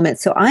that moment.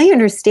 So I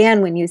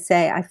understand when you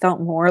say, I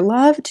felt more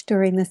loved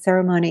during the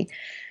ceremony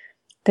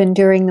than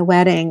during the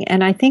wedding.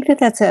 And I think that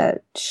that's a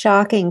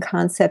shocking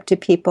concept to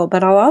people.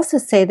 But I'll also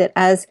say that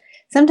as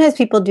sometimes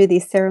people do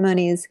these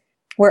ceremonies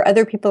where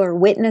other people are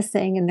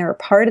witnessing and they're a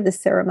part of the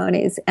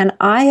ceremonies. And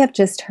I have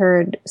just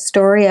heard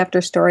story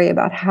after story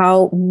about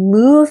how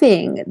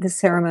moving the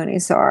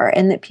ceremonies are,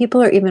 and that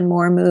people are even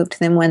more moved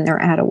than when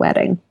they're at a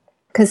wedding.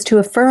 Because to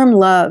affirm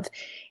love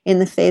in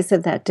the face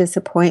of that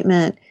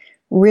disappointment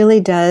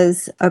really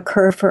does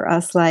occur for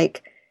us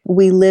like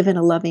we live in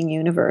a loving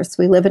universe.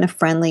 We live in a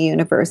friendly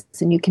universe,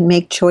 and you can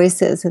make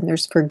choices, and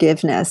there's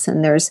forgiveness,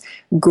 and there's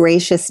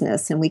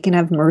graciousness, and we can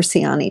have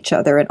mercy on each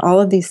other, and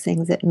all of these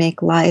things that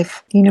make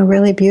life,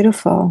 really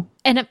beautiful.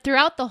 And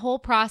throughout the whole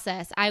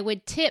process, I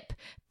would tip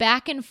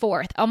back and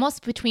forth,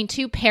 almost between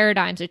two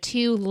paradigms or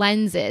two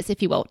lenses,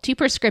 if you will, two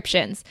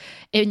prescriptions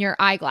in your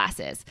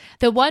eyeglasses.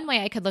 The one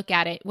way I could look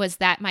at it was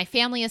that my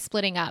family is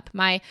splitting up.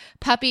 My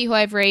puppy, who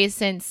I've raised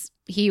since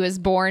he was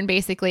born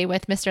basically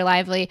with Mr.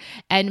 Lively,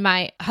 and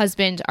my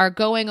husband are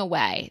going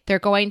away. They're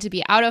going to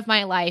be out of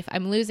my life.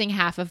 I'm losing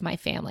half of my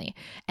family.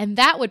 And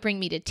that would bring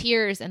me to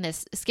tears and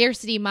this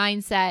scarcity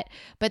mindset.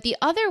 But the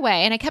other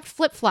way, and I kept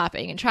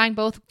flip-flopping and trying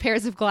both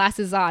pairs of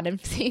glasses on and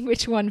seeing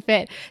which one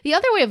fit. The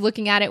other way of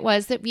looking at it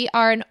was that we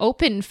are an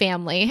open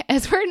family,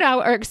 as we're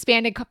now our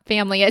expanded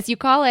family, as you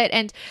call it,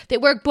 and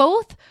that we're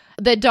both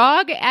The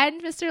dog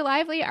and Mr.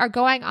 Lively are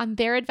going on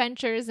their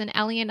adventures, and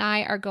Ellie and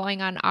I are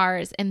going on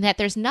ours, and that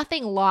there's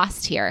nothing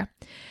lost here.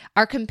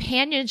 Our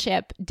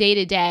companionship day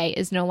to day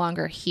is no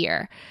longer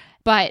here.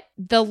 But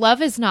the love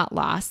is not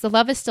lost. The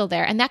love is still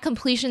there. And that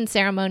completion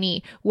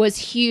ceremony was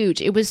huge.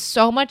 It was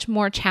so much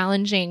more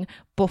challenging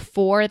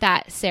before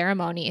that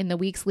ceremony in the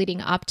weeks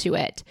leading up to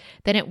it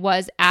than it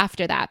was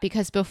after that.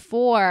 Because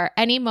before,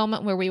 any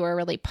moment where we were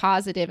really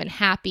positive and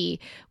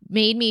happy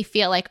made me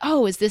feel like,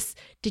 oh,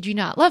 did you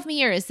not love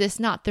me? Or is this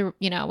not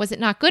was it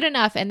not good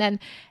enough? And then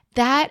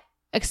that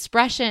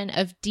expression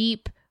of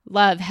deep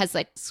love has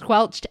like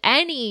squelched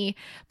any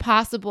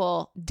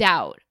possible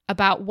doubt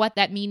about what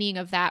that meaning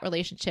of that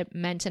relationship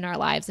meant in our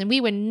lives. And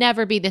we would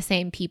never be the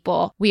same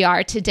people we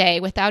are today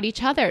without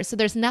each other. So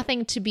there's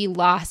nothing to be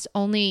lost,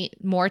 only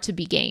more to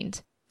be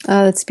gained.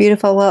 Oh, that's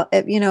beautiful. Well,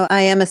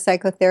 I am a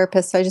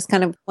psychotherapist, so I just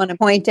kind of want to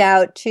point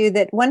out too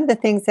that one of the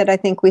things that I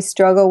think we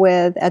struggle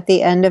with at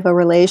the end of a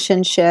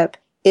relationship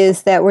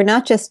is that we're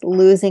not just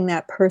losing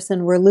that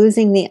person, we're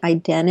losing the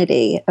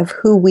identity of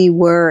who we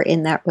were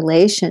in that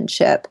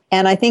relationship.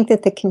 And I think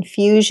that the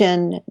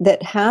confusion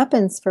that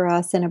happens for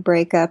us in a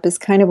breakup is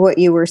kind of what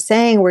you were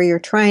saying, where you're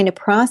trying to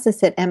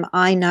process it. Am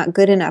I not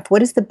good enough? What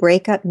does the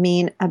breakup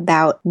mean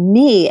about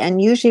me?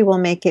 And usually we'll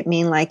make it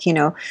mean like,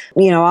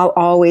 I'll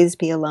always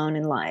be alone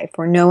in life,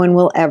 or no one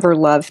will ever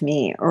love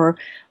me, or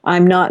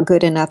I'm not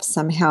good enough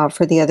somehow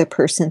for the other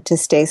person to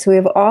stay. So we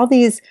have all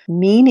these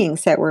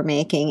meanings that we're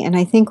making. And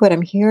I think what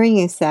I'm hearing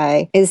you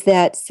say is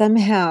that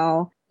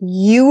somehow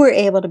you were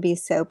able to be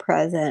so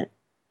present.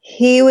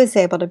 He was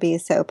able to be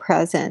so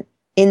present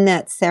in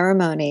that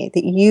ceremony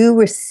that you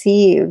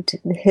received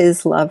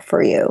his love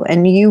for you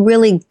and you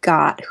really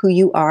got who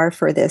you are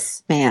for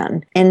this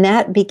man. And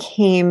that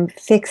became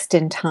fixed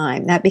in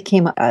time. That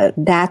became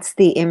that's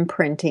the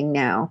imprinting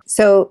now.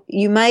 So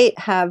you might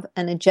have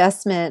an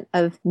adjustment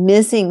of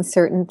missing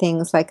certain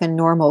things like a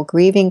normal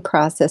grieving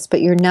process,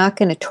 but you're not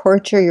going to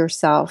torture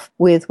yourself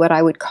with what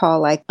I would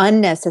call like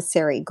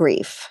unnecessary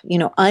grief,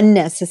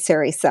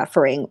 unnecessary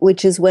suffering,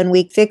 which is when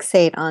we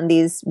fixate on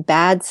these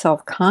bad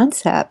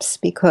self-concepts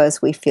because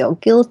we feel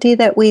guilty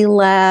that we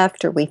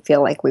left, or we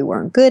feel like we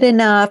weren't good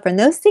enough, and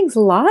those things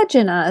lodge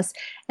in us.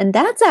 And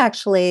that's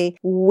actually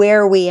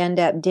where we end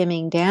up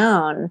dimming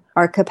down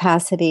our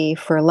capacity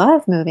for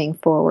love moving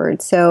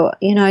forward. So,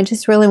 I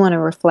just really want to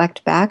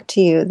reflect back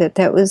to you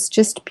that was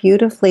just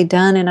beautifully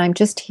done. And I'm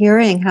just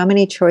hearing how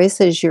many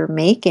choices you're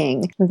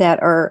making that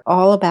are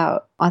all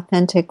about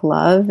authentic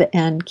love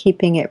and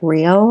keeping it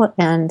real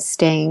and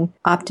staying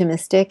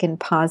optimistic and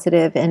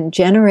positive and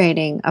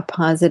generating a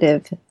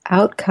positive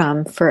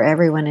outcome for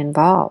everyone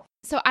involved.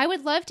 So I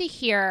would love to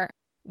hear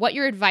what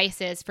your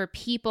advice is for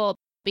people,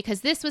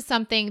 because this was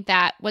something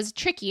that was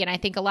tricky. And I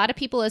think a lot of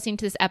people listening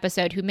to this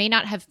episode who may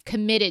not have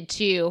committed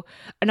to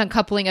an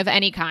uncoupling of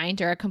any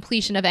kind or a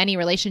completion of any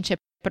relationship,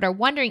 but are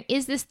wondering,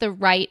 is this the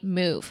right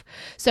move?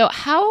 So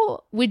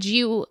how would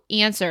you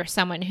answer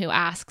someone who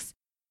asks,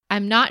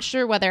 I'm not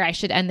sure whether I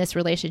should end this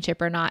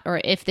relationship or not, or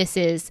if this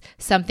is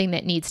something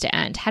that needs to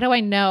end? How do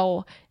I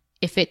know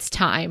if it's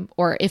time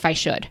or if I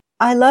should?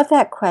 I love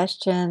that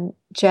question,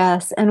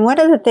 Jess. And one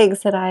of the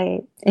things that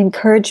I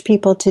encourage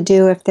people to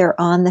do if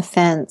they're on the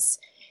fence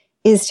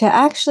is to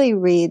actually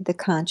read the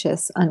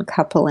Conscious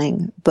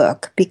Uncoupling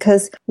book,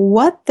 because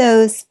what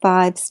those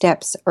 5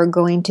 steps are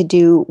going to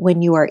do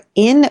when you are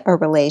in a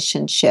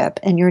relationship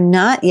and you're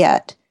not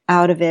yet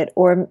out of it,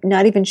 or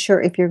not even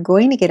sure if you're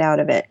going to get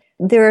out of it,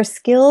 there are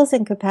skills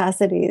and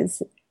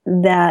capacities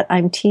that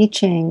I'm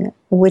teaching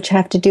which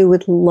have to do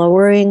with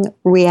lowering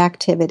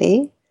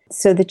reactivity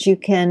so that you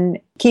can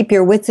keep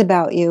your wits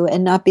about you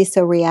and not be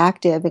so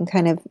reactive and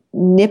kind of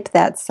nip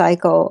that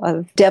cycle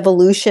of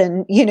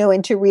devolution,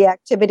 into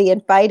reactivity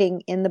and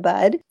fighting in the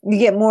bud. You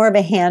get more of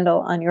a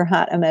handle on your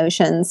hot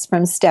emotions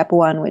from step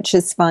 1, which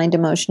is find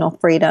emotional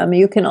freedom.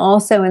 You can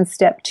also, in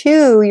step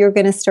 2, you're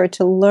going to start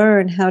to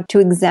learn how to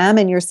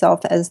examine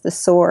yourself as the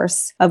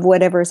source of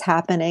whatever's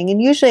happening.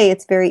 And usually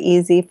it's very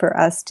easy for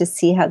us to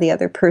see how the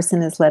other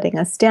person is letting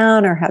us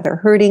down, or how they're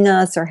hurting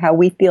us, or how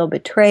we feel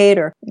betrayed,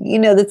 or,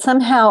 that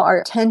somehow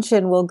our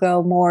attention will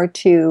go more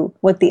to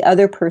what the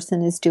other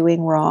person is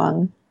doing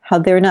wrong, how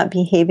they're not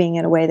behaving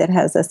in a way that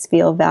has us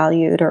feel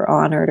valued or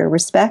honored or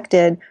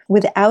respected,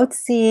 without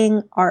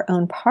seeing our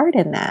own part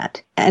in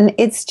that. And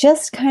it's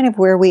just kind of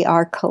where we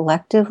are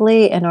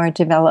collectively in our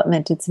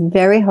development. It's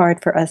very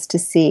hard for us to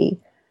see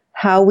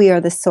how we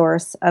are the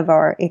source of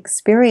our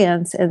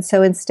experience. And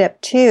so in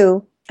step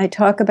 2, I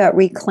talk about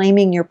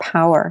reclaiming your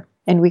power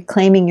and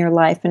reclaiming your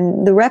life.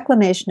 And the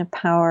reclamation of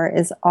power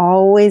is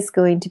always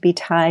going to be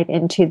tied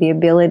into the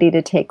ability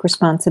to take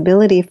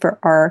responsibility for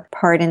our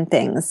part in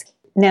things.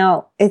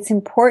 Now, it's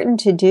important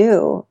to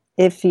do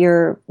if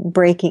you're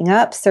breaking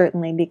up,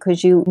 certainly,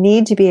 because you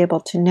need to be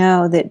able to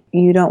know that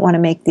you don't want to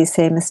make these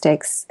same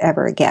mistakes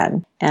ever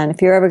again. And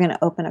if you're ever going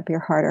to open up your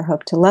heart or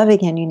hope to love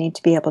again, you need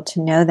to be able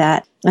to know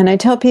that. And I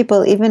tell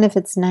people, even if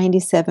it's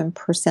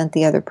 97%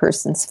 the other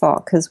person's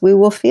fault, because we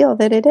will feel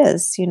that it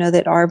is,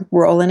 that our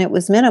role in it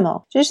was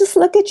minimal. Just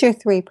look at your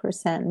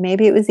 3%.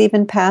 Maybe it was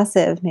even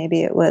passive.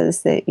 Maybe it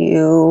was that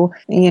you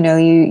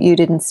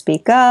didn't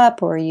speak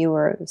up, or you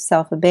were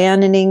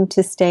self-abandoning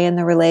to stay in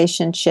the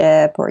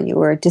relationship, or you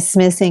were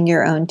dismissing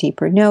your own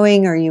deeper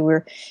knowing, or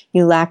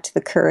you lacked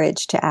the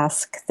courage to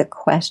ask the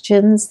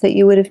questions that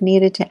you would have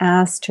needed to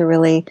ask to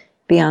really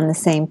be on the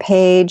same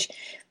page.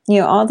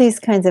 All these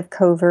kinds of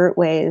covert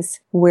ways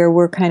where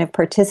we're kind of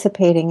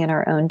participating in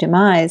our own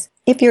demise.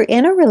 If you're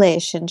in a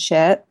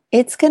relationship,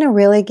 it's going to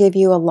really give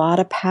you a lot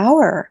of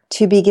power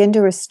to begin to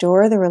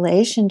restore the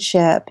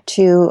relationship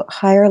to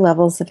higher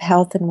levels of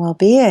health and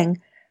well-being,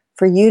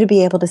 for you to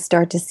be able to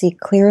start to see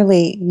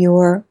clearly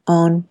your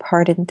own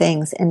part in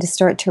things and to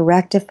start to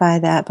rectify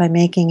that by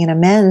making an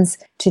amends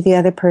to the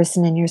other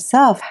person and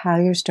yourself, how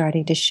you're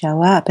starting to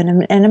show up.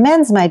 And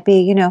amends might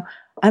be,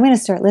 I'm going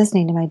to start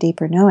listening to my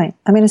deeper knowing.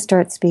 I'm going to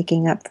start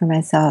speaking up for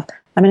myself.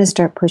 I'm going to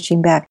start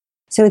pushing back.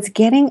 So it's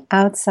getting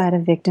outside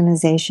of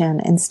victimization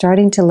and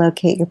starting to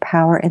locate your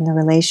power in the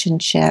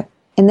relationship.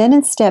 And then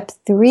in step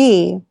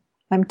 3,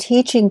 I'm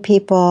teaching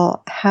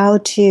people how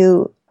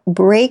to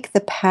break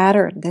the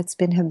pattern that's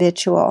been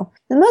habitual.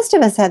 And most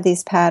of us have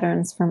these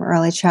patterns from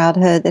early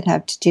childhood that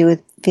have to do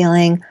with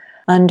feeling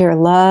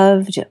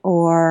underloved,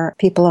 or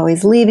people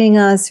always leaving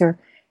us, or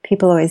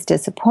people always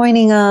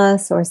disappointing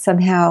us, or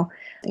somehow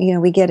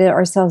we get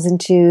ourselves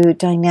into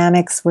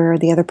dynamics where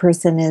the other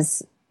person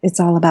it's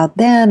all about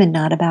them and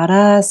not about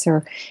us,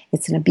 or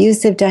it's an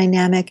abusive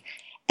dynamic.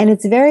 And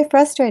it's very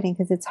frustrating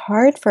because it's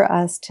hard for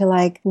us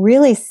to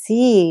really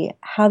see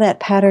how that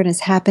pattern is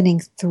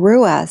happening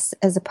through us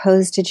as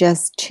opposed to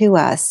just to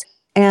us.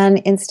 And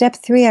in step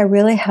 3, I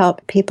really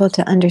help people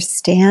to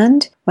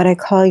understand what I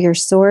call your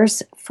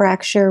source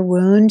fracture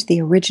wound,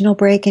 the original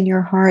break in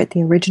your heart,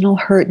 the original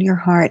hurt in your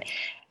heart,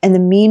 and the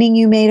meaning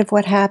you made of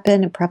what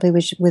happened. It probably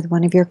was with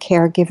one of your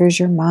caregivers,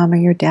 your mom or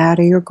your dad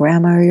or your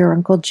grandma or your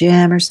Uncle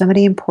Jim or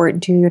somebody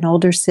important to you, an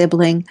older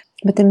sibling.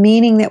 But the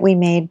meaning that we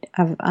made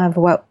of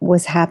what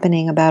was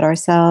happening about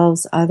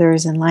ourselves,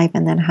 others, and life,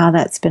 and then how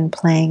that's been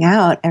playing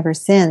out ever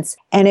since.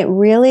 And it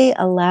really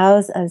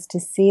allows us to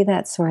see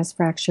that source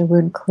fracture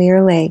wound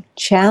clearly,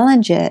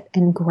 challenge it,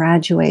 and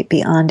graduate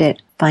beyond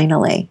it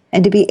finally.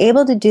 And to be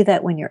able to do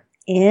that when you're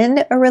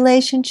in a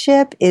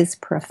relationship is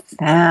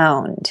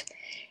profound.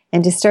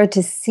 And to start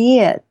to see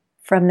it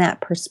from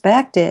that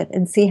perspective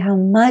and see how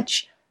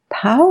much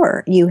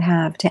power you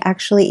have to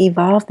actually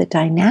evolve the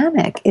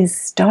dynamic is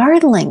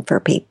startling for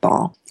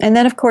people. And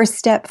then, of course,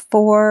 step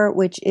 4,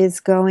 which is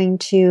going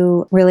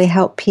to really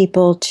help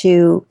people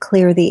to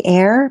clear the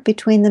air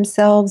between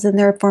themselves and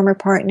their former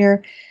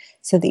partner,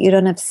 so that you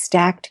don't have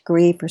stacked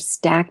grief or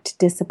stacked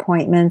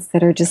disappointments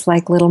that are just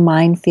like little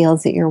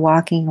minefields that you're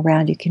walking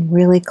around. You can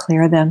really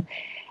clear them.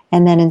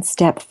 And then in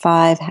step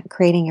 5,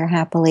 creating your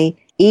happily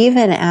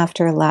even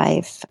after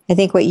life. I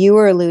think what you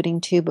were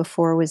alluding to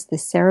before was the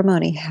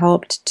ceremony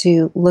helped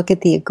to look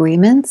at the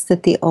agreements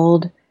that the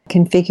old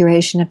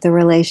configuration of the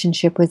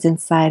relationship was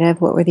inside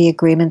of. What were the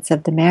agreements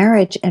of the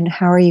marriage, and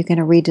how are you going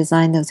to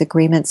redesign those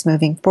agreements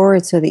moving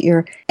forward so that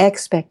your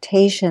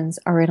expectations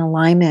are in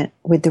alignment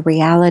with the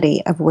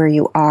reality of where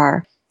you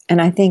are.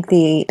 And I think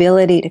the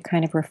ability to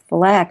kind of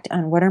reflect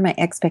on what are my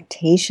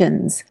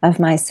expectations of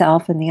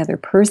myself and the other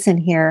person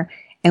here,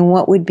 and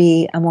what would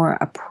be a more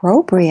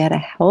appropriate, a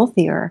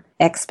healthier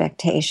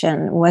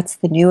expectation? What's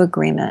the new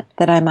agreement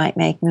that I might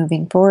make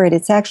moving forward?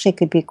 It's actually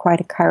could be quite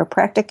a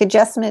chiropractic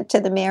adjustment to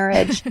the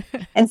marriage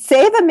and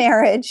save a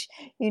marriage,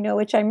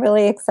 which I'm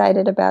really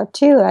excited about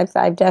too.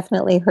 I've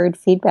definitely heard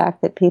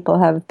feedback that people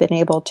have been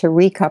able to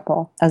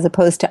recouple as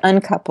opposed to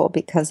uncouple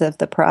because of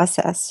the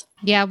process.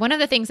 Yeah, one of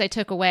the things I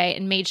took away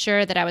and made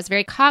sure that I was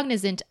very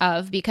cognizant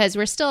of, because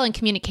we're still in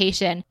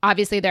communication.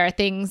 Obviously, there are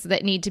things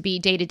that need to be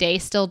day-to-day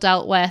still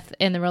dealt with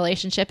in the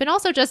relationship, and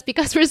also just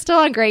because we're still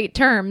on great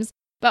terms.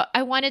 But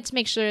I wanted to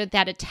make sure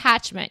that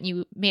attachment,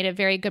 you made a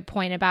very good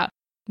point about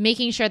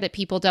making sure that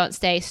people don't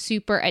stay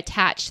super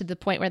attached to the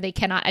point where they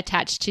cannot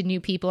attach to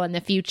new people in the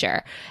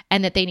future,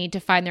 and that they need to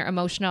find their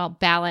emotional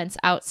balance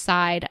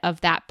outside of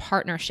that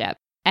partnership.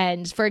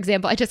 And for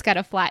example, I just got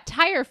a flat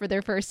tire for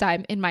the first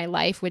time in my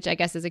life, which I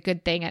guess is a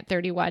good thing at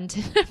 31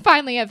 to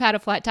finally have had a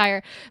flat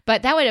tire.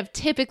 But that would have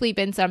typically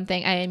been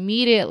something I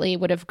immediately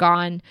would have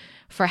gone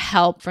for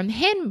help from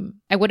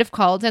him. I would have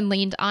called and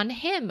leaned on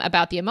him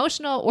about the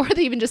emotional or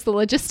even just the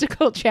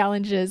logistical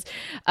challenges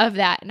of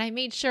that. And I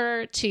made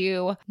sure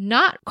to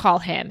not call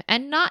him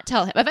and not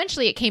tell him.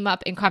 Eventually it came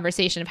up in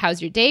conversation of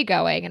how's your day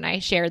going? And I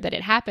shared that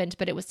it happened,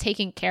 but it was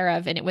taken care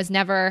of. And it was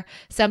never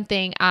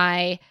something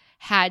I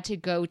had to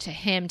go to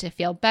him to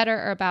feel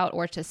better about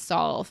or to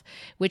solve,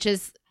 which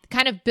is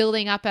kind of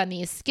building up on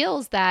these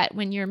skills that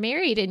when you're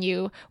married and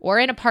you, or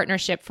in a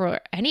partnership for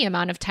any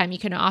amount of time, you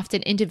can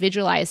often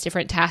individualize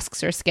different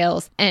tasks or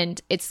skills. And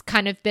it's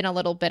kind of been a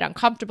little bit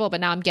uncomfortable, but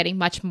now I'm getting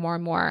much more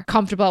and more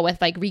comfortable with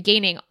like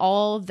regaining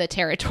all the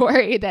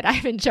territory that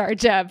I'm in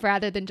charge of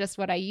rather than just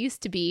what I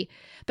used to be.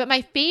 But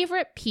my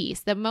favorite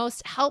piece, the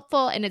most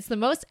helpful, and it's the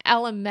most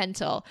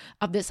elemental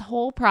of this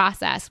whole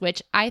process,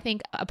 which I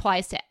think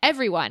applies to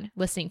everyone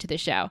listening to the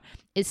show,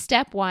 is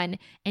step 1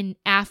 in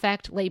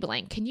affect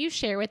labeling. Can you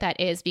share what that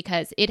is?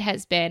 Because it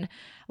has been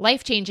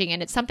life-changing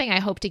and it's something I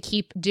hope to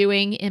keep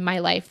doing in my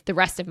life the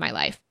rest of my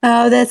life.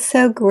 Oh, that's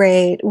so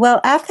great. Well,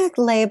 affect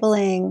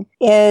labeling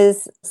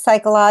is a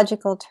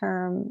psychological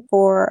term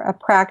for a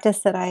practice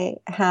that I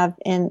have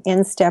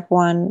in step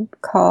 1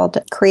 called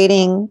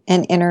creating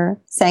an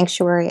inner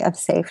sanctuary of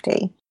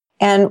safety.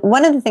 And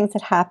one of the things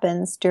that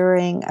happens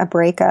during a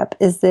breakup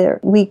is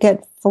that we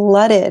get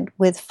flooded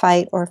with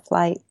fight or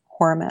flight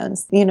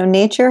hormones.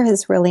 Nature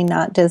has really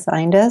not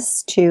designed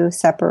us to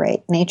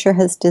separate. Nature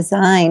has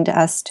designed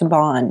us to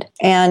bond.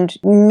 And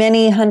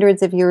many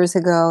hundreds of years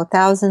ago,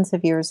 thousands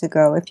of years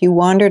ago, if you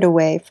wandered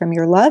away from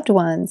your loved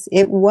ones,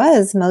 it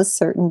was most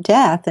certain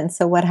death. And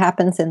so what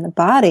happens in the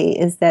body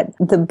is that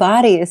the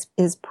body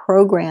is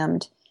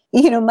programmed,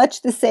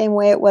 much the same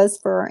way it was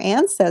for our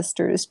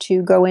ancestors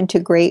to go into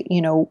great,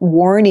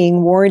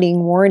 warning,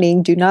 warning,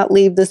 warning, do not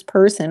leave this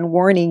person,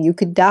 warning, you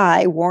could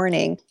die,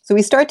 warning. So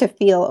we start to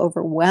feel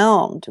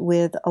overwhelmed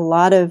with a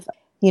lot of,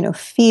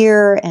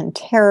 fear and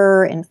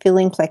terror and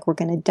feeling like we're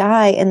going to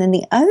die. And then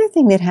the other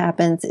thing that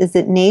happens is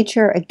that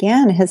nature,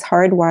 again, has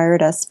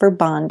hardwired us for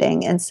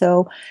bonding. And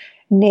so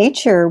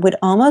nature would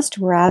almost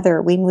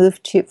rather we move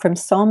from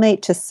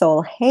soulmate to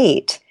soul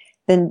hate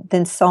than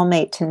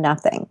soulmate to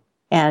nothing.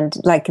 And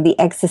like the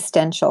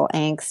existential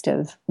angst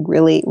of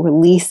really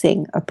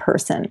releasing a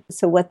person.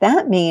 So what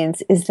that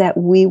means is that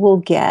we will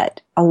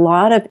get a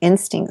lot of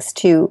instincts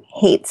to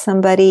hate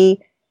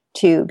somebody,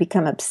 to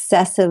become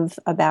obsessive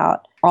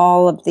about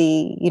all of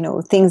the,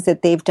 things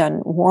that they've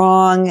done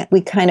wrong.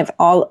 We kind of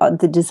all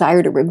the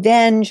desire to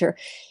revenge or,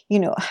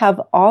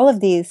 have all of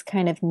these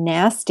kind of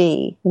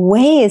nasty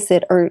ways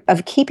that are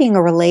of keeping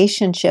a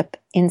relationship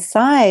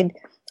inside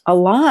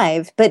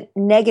alive, but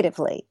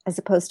negatively as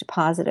opposed to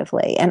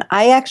positively. And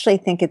I actually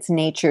think it's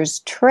nature's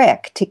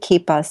trick to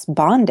keep us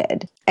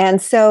bonded.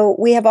 And so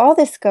we have all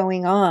this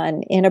going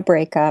on in a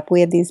breakup.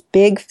 We have these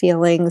big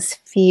feelings: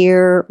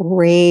 fear,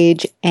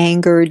 rage,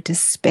 anger,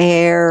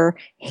 despair,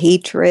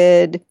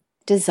 hatred,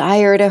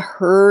 desire to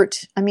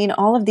hurt. I mean,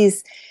 all of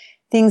these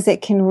things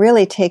that can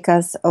really take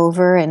us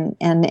over and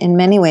in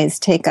many ways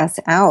take us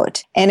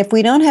out. And if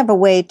we don't have a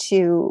way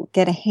to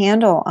get a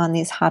handle on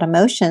these hot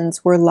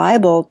emotions, we're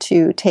liable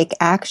to take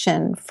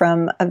action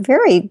from a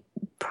very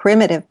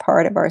primitive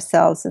part of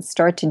ourselves and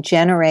start to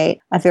generate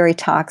a very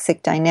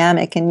toxic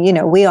dynamic. And,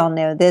 we all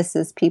know this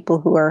as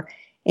people who are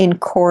in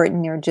court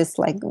and you're just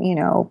like,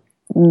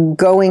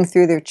 going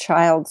through their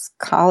child's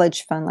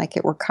college fund like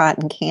it were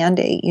cotton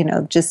candy,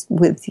 just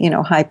with,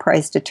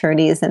 high-priced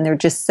attorneys. And they're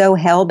just so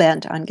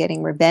hell-bent on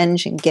getting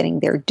revenge and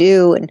getting their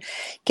due and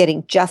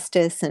getting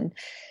justice. And,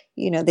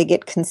 they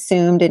get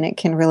consumed and it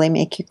can really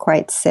make you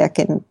quite sick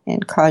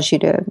and cause you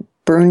to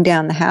burn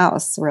down the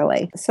house,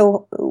 really.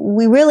 So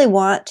we really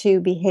want to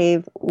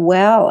behave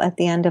well at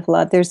the end of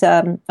love. There's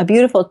a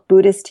beautiful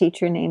Buddhist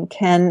teacher named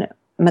Ken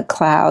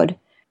MacLeod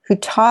who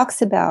talks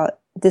about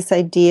this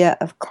idea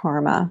of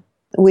karma,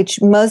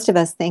 which most of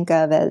us think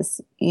of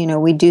as,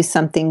 we do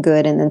something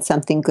good and then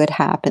something good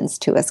happens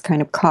to us,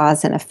 kind of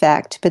cause and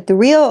effect. But the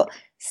real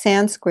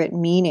Sanskrit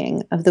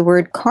meaning of the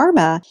word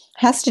karma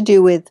has to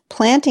do with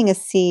planting a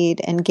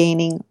seed and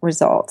gaining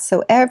results.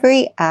 So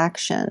every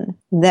action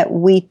that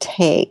we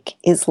take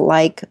is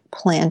like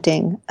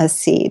planting a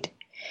seed.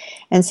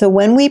 And so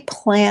when we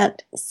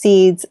plant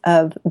seeds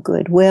of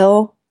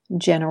goodwill,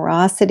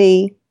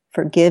 generosity,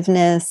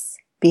 forgiveness,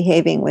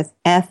 behaving with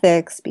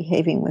ethics,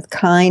 behaving with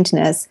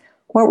kindness,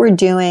 what we're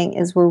doing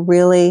is we're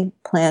really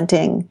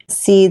planting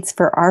seeds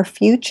for our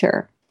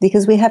future,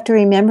 because we have to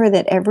remember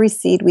that every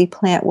seed we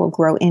plant will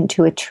grow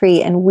into a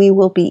tree and we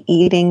will be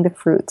eating the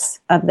fruits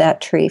of that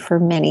tree for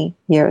many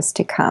years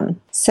to come.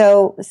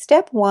 So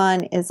step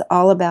 1 is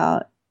all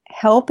about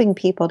helping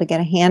people to get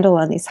a handle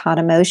on these hot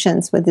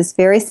emotions with this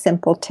very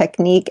simple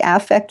technique,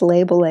 affect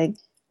labeling,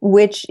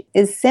 which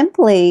is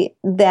simply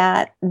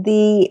that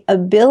the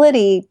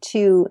ability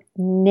to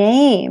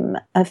name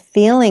a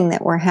feeling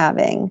that we're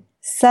having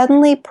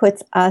suddenly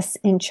puts us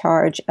in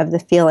charge of the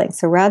feeling.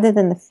 So rather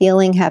than the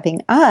feeling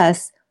having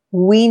us,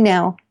 we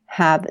now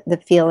have the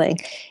feeling.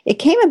 It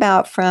came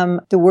about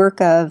from the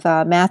work of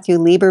Matthew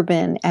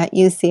Lieberman at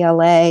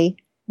UCLA,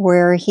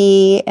 where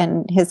he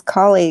and his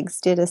colleagues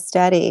did a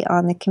study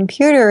on the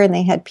computer, and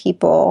they had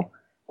people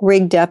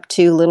rigged up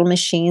to little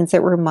machines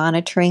that were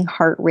monitoring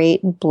heart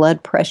rate and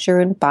blood pressure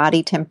and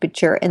body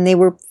temperature, and they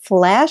were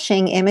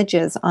flashing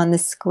images on the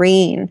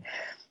screen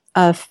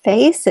of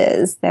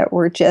faces that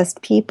were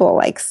just people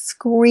like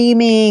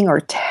screaming or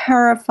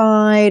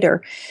terrified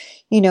or,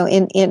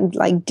 in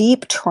like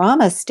deep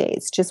trauma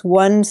states, just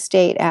one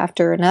state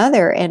after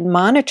another, and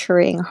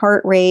monitoring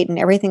heart rate and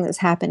everything that's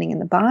happening in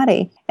the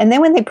body. And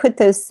then when they put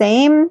those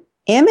same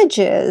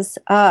images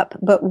up,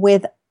 but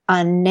with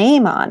a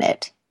name on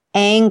it,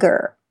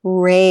 anger,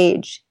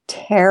 rage,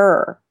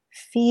 terror,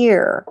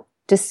 fear,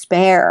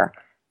 despair,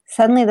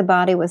 suddenly the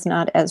body was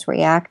not as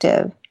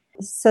reactive.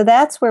 So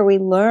that's where we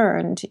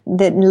learned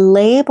that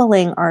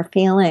labeling our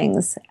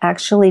feelings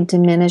actually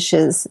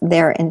diminishes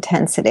their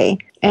intensity.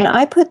 And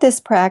I put this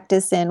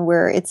practice in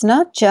where it's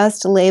not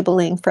just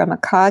labeling from a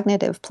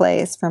cognitive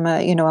place, from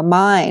a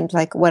mind,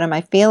 like what am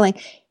I feeling?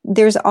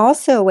 There's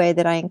also a way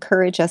that I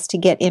encourage us to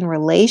get in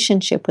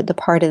relationship with the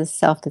part of the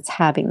self that's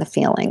having the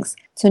feelings.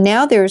 So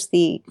now there's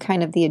the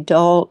kind of the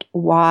adult,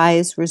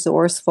 wise,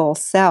 resourceful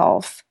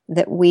self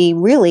that we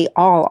really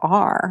all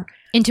are.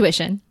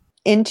 Intuition.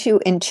 Into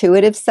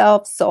intuitive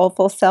self,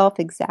 soulful self,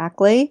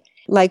 exactly.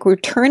 Like we're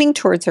turning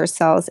towards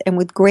ourselves and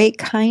with great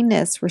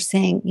kindness, we're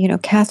saying,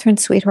 Katherine,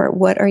 sweetheart,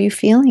 what are you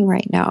feeling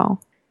right now?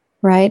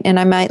 Right? And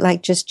I might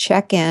like just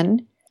check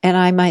in and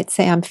I might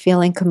say, I'm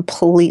feeling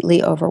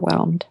completely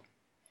overwhelmed.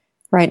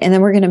 Right? And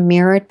then we're going to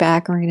mirror it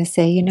back and we're going to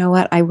say, you know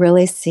what? I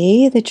really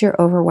see that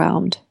you're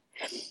overwhelmed.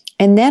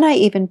 And then I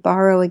even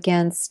borrow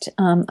against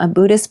a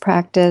Buddhist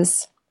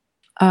practice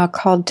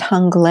called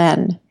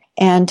Tonglen.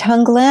 And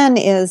Tonglen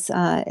is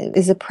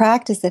a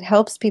practice that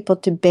helps people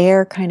to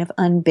bear kind of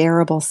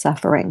unbearable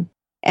suffering.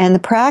 And the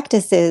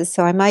practice is,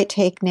 so I might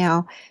take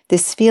now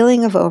this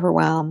feeling of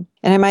overwhelm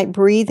and I might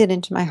breathe it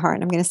into my heart.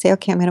 And I'm going to say,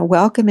 okay, I'm going to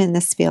welcome in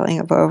this feeling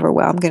of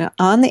overwhelm. I'm going to,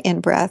 on the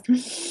in-breath,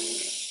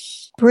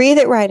 breathe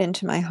it right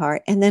into my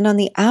heart. And then on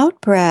the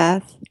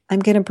out-breath, I'm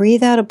going to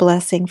breathe out a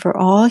blessing for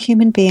all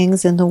human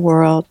beings in the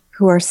world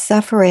who are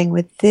suffering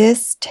with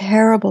this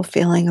terrible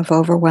feeling of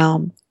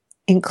overwhelm,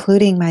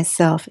 including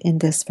myself in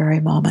this very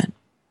moment.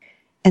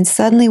 And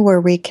suddenly we're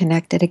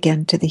reconnected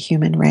again to the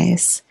human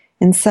race.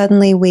 And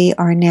suddenly we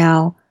are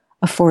now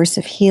a force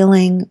of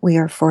healing. We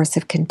are a force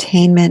of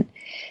containment.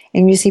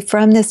 And you see,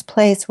 from this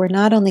place, we're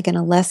not only going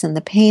to lessen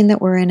the pain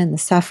that we're in and the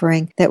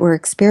suffering that we're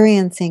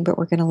experiencing, but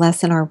we're going to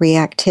lessen our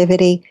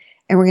reactivity.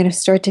 And we're going to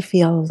start to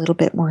feel a little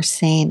bit more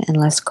sane and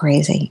less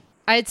crazy.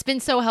 It's been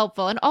so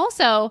helpful. And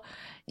also,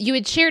 you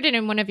had shared it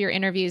in one of your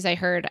interviews I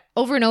heard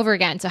over and over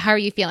again. So how are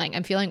you feeling?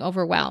 I'm feeling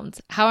overwhelmed.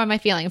 How am I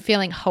feeling? I'm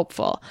feeling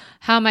hopeful.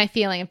 How am I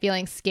feeling? I'm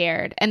feeling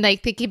scared. And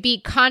like they could be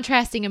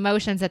contrasting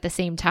emotions at the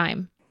same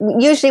time.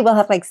 Usually we'll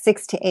have like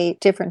 6 to 8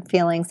 different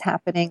feelings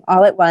happening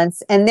all at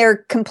once, and they're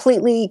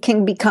completely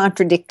can be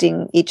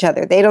contradicting each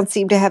other. They don't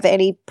seem to have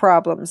any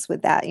problems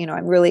with that.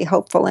 I'm really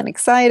hopeful and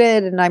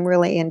excited, and I'm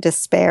really in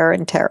despair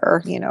and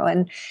terror,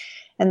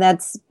 and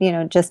that's,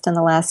 just in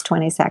the last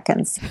 20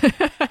 seconds.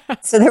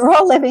 So they're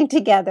all living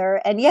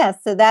together. And yes,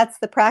 so that's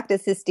the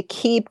practice, is to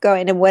keep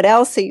going. And what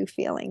else are you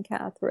feeling,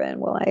 Katherine?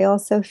 Well, I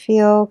also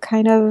feel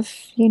kind of,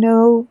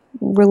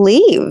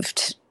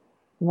 relieved.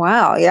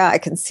 Wow, yeah, I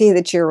can see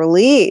that you're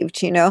relieved,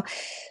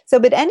 So,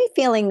 but any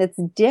feeling that's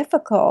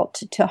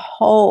difficult to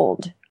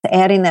hold,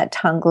 adding that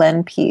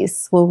Tonglen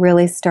piece will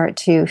really start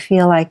to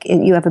feel like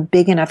you have a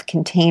big enough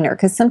container.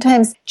 Because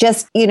sometimes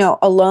just,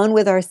 alone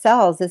with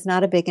ourselves is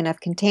not a big enough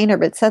container.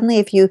 But suddenly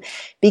if you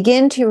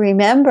begin to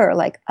remember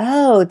like,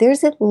 oh,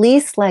 there's at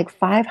least like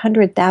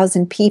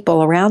 500,000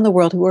 people around the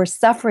world who are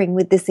suffering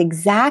with this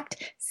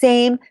exact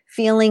same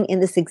feeling in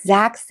this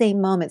exact same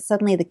moment.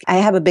 Suddenly I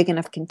have a big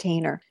enough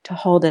container to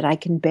hold it. I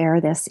can bear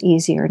this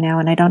easier now.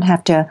 And I don't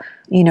have to,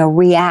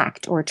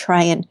 react or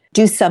try and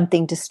do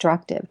something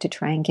destructive to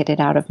try and get it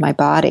out of my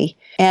body.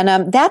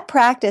 And that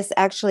practice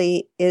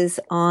actually is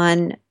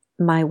on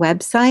my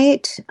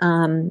website.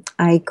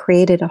 I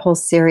created a whole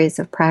series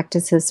of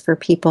practices for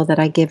people that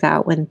I give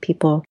out when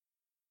people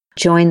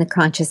join the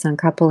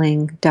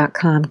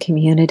consciousuncoupling.com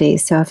community.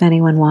 So if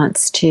anyone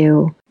wants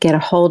to get a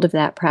hold of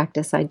that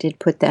practice, I did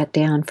put that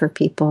down for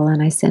people,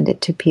 and I send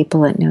it to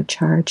people at no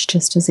charge,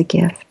 just as a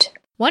gift.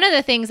 One of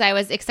the things I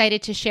was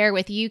excited to share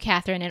with you,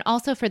 Katherine, and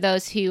also for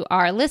those who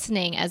are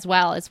listening as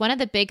well, is one of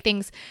the big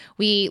things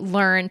we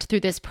learned through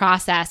this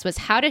process was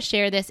how to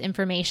share this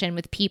information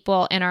with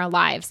people in our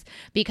lives,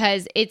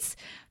 because it's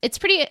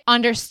pretty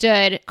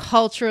understood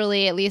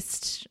culturally, at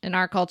least in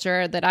our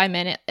culture that I'm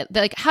in,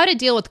 like how to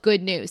deal with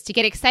good news, to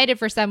get excited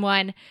for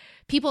someone.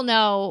 People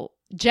know,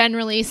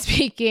 generally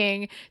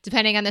speaking,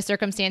 depending on the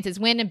circumstances,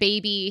 when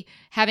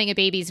having a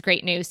baby is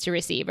great news to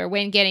receive, or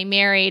when getting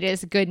married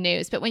is good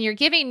news. But when you're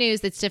giving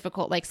news that's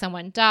difficult, like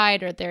someone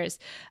died, or there's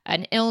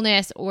an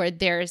illness, or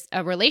there's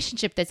a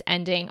relationship that's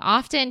ending,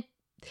 often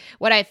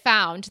what I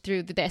found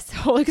through this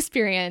whole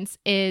experience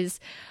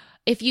is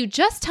if you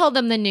just tell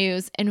them the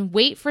news and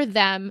wait for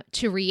them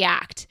to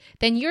react,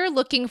 then you're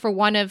looking for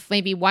one of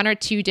maybe 1 or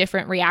 2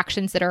 different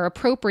reactions that are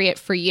appropriate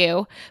for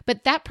you,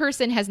 but that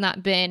person has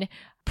not been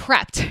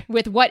prepped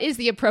with what is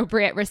the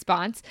appropriate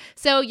response.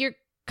 So you're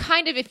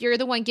kind of, if you're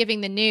the one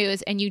giving the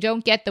news and you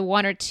don't get the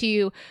 1 or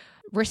 2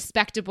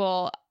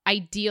 respectable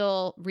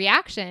ideal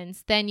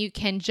reactions, then you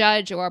can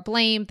judge or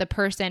blame the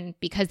person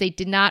because they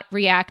did not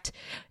react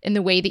in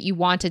the way that you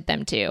wanted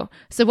them to.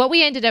 So what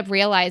we ended up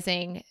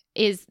realizing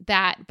is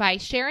that by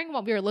sharing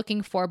what we were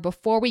looking for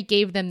before we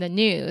gave them the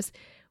news,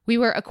 we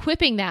were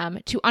equipping them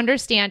to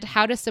understand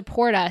how to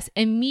support us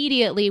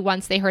immediately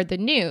once they heard the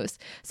news.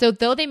 So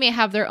though they may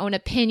have their own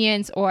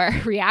opinions or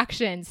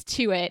reactions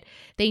to it,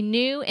 they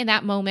knew in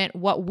that moment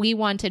what we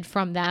wanted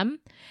from them.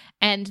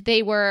 And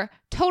they were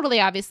totally,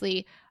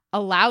 obviously,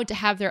 allowed to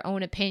have their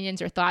own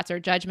opinions or thoughts or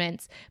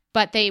judgments,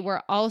 but they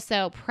were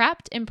also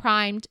prepped and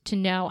primed to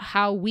know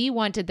how we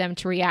wanted them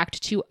to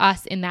react to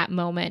us in that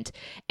moment.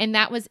 And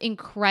that was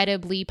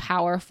incredibly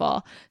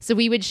powerful. So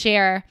we would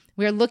share,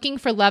 we're looking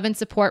for love and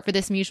support for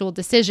this mutual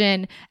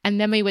decision, and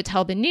then we would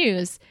tell the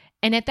news.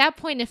 And at that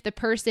point, if the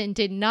person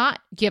did not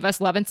give us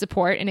love and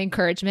support and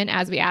encouragement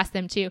as we asked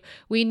them to,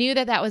 we knew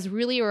that that was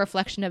really a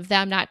reflection of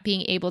them not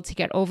being able to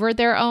get over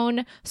their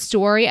own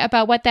story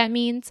about what that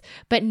means.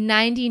 But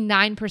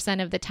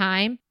 99% of the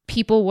time,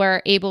 people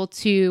were able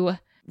to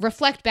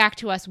reflect back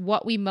to us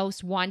what we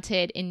most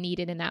wanted and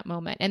needed in that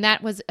moment. And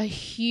that was a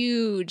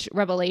huge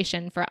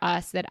revelation for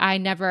us that I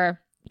never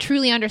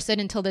truly understood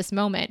until this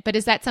moment. But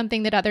is that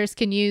something that others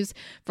can use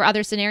for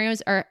other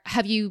scenarios, or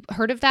have you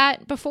heard of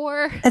that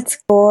before? It's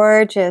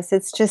gorgeous.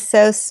 It's just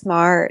so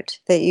smart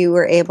that you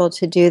were able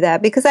to do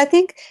that, because I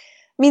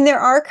mean,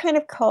 there are kind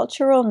of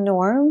cultural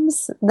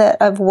norms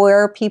that of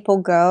where people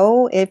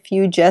go if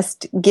you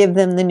just give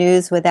them the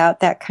news without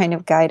that kind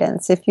of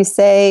guidance. If you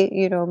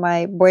say,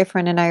 my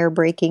boyfriend and I are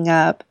breaking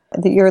up,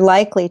 you're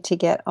likely to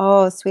get,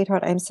 "Oh,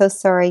 sweetheart, I'm so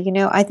sorry.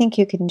 I think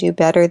you can do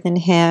better than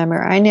him,"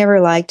 or "I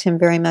never liked him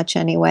very much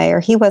anyway,"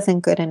 or "He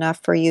wasn't good enough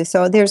for you."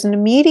 So there's an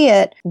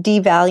immediate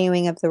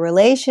devaluing of the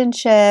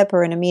relationship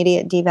or an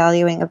immediate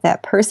devaluing of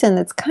that person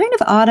that's kind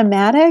of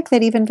automatic,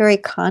 that even very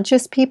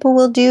conscious people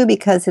will do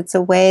because it's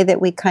a way that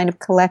we kind of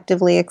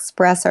collectively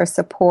express our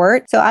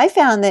support. So I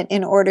found that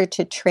in order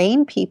to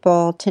train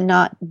people to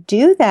not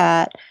do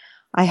that,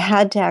 I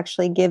had to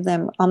actually give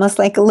them almost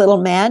like a little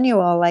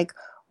manual, like,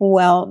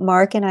 "Well,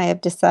 Mark and I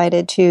have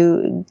decided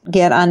to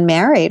get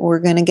unmarried. We're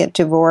going to get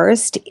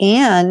divorced,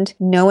 and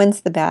no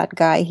one's the bad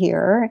guy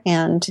here.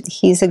 And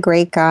he's a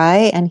great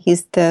guy, and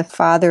he's the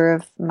father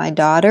of my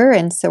daughter.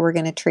 And so we're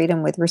going to treat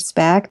him with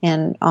respect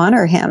and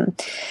honor him."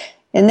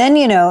 And then,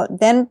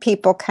 then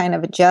people kind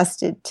of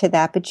adjusted to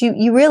that. But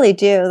you really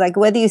do, like,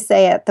 whether you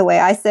say it the way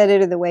I said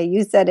it or the way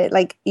you said it,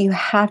 like, you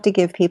have to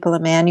give people a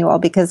manual,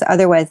 because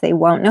otherwise they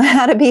won't know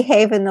how to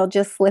behave and they'll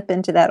just slip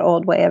into that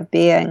old way of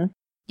being.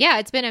 Yeah,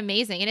 it's been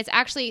amazing. And it's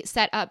actually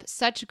set up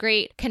such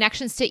great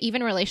connections to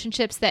even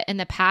relationships that in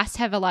the past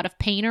have a lot of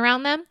pain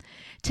around them,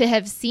 to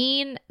have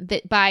seen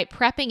that by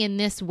prepping in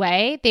this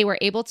way, they were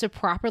able to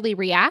properly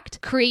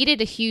react,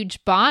 created a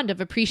huge bond of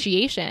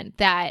appreciation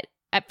that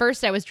at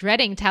first I was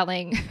dreading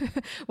telling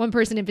one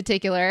person in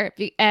particular.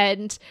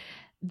 And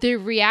the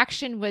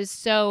reaction was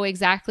so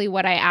exactly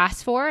what I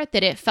asked for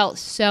that it felt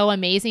so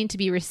amazing to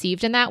be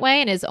received in that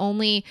way, and has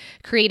only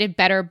created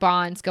better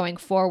bonds going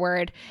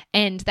forward.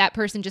 And that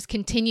person just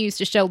continues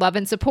to show love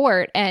and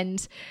support.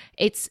 And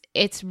it's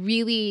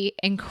really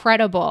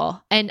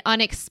incredible and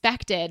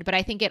unexpected. But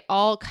I think it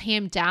all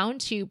came down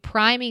to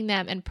priming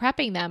them and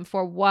prepping them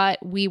for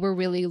what we were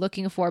really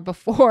looking for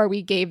before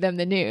we gave them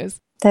the news.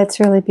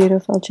 That's really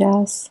beautiful,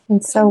 Jess.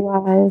 And so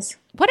wise.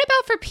 What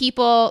about for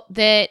people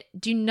that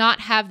do not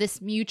have this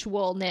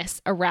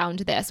mutualness around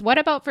this? What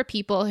about for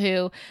people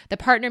who the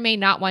partner may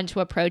not want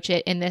to approach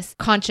it in this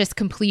conscious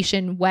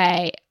completion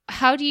way?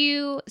 How do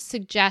you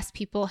suggest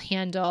people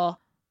handle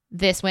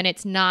this when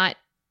it's not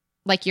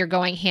like you're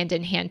going hand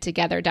in hand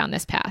together down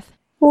this path?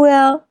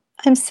 Well,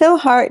 I'm so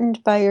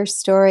heartened by your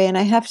story. And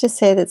I have to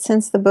say that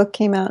since the book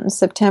came out in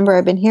September,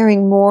 I've been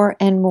hearing more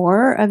and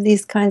more of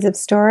these kinds of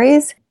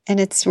stories. And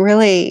it's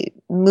really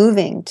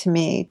moving to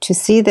me to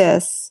see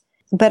this.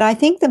 But I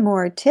think the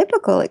more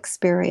typical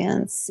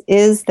experience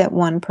is that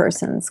one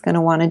person's going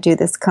to want to do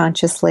this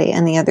consciously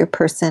and the other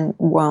person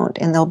won't,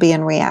 and they'll be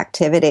in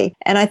reactivity.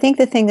 And I think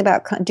the thing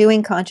about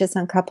doing conscious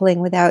uncoupling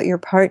without your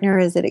partner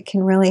is that it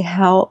can really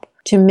help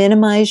to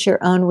minimize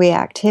your own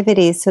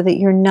reactivity so that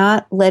you're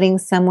not letting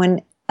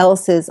someone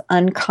else's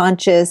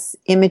unconscious,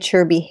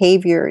 immature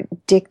behavior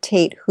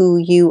dictate who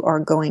you are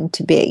going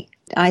to be.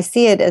 I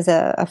see it as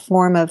a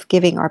form of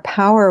giving our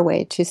power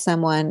away to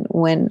someone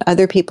when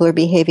other people are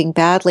behaving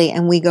badly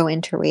and we go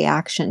into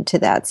reaction to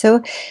that.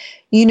 So,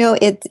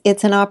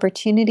 it's an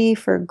opportunity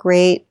for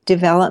great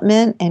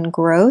development and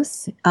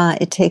growth.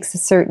 It takes a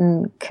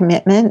certain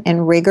commitment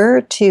and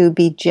rigor to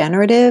be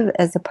generative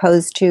as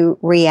opposed to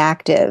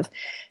reactive,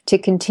 to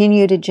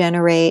continue to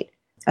generate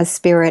a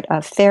spirit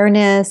of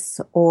fairness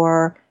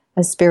or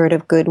a spirit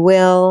of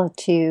goodwill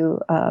to,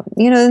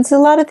 there's a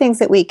lot of things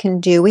that we can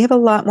do. We have a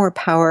lot more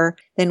power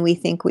than we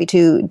think we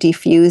do to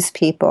diffuse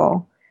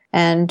people.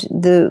 And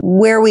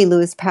where we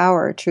lose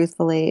power,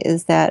 truthfully,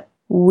 is that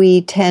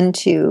we tend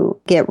to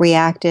get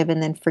reactive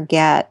and then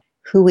forget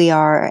who we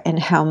are and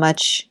how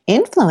much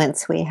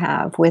influence we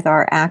have with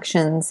our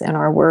actions and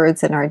our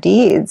words and our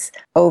deeds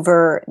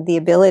over the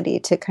ability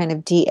to kind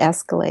of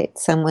de-escalate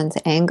someone's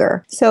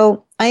anger.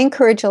 So I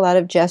encourage a lot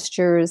of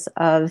gestures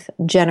of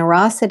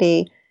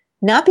generosity,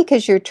 not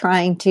because you're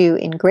trying to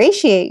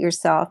ingratiate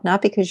yourself,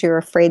 not because you're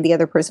afraid the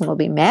other person will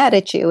be mad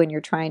at you and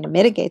you're trying to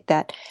mitigate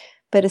that,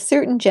 but a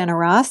certain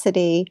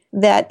generosity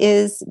that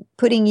is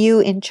putting you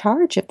in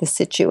charge of the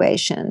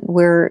situation,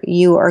 where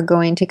you are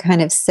going to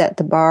kind of set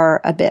the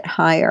bar a bit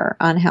higher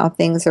on how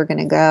things are going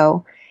to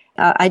go.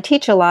 I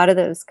teach a lot of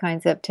those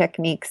kinds of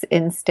techniques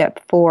in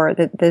step 4.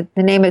 The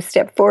name of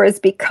step 4 is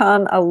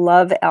Become a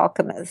Love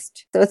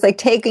Alchemist. So it's like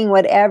taking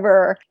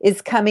whatever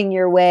is coming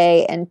your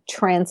way and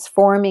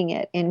transforming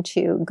it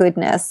into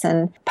goodness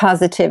and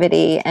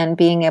positivity and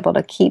being able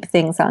to keep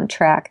things on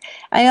track.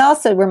 I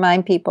also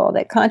remind people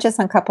that conscious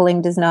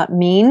uncoupling does not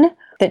mean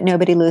that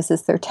nobody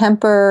loses their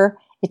temper.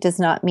 It does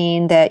not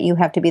mean that you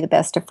have to be the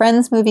best of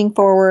friends moving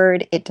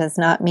forward. It does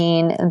not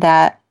mean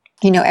that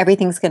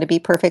everything's going to be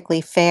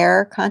perfectly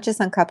fair. Conscious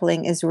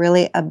uncoupling is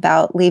really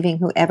about leaving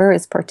whoever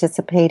is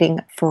participating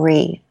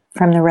free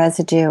from the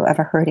residue of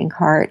a hurting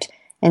heart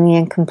and the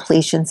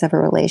incompletions of a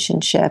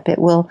relationship. It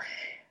will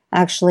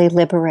actually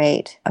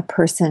liberate a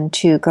person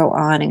to go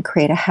on and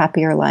create a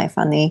happier life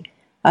on the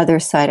other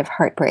side of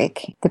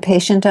heartbreak. The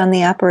patient on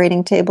the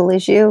operating table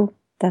is you.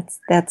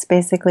 That's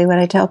basically what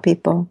I tell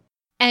people.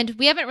 And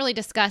we haven't really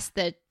discussed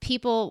the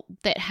people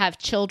that have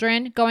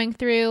children going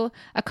through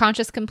a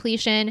conscious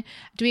completion.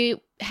 Do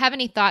we have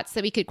any thoughts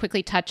that we could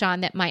quickly touch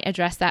on that might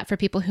address that for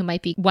people who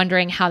might be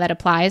wondering how that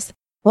applies?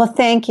 Well,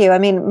 thank you. I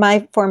mean,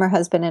 my former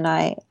husband and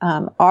I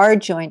are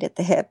joined at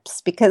the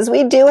hips because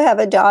we do have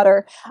a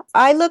daughter.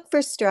 I look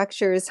for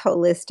structures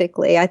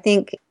holistically. I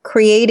think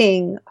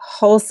creating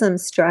wholesome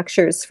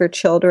structures for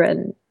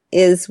children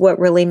is what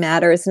really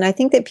matters. And I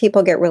think that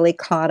people get really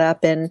caught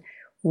up in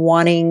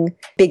wanting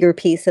bigger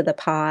piece of the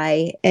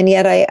pie. And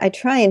yet I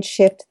try and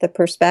shift the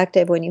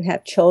perspective when you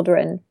have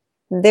children.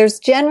 There's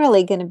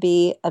generally going to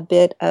be a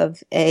bit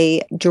of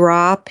a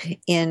drop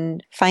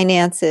in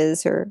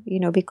finances or,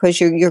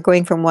 because you're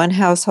going from one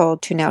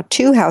household to now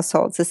 2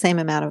 households. The same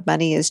amount of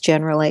money is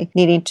generally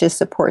needing to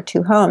support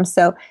 2 homes.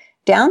 So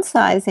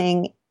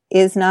downsizing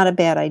is not a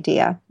bad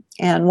idea.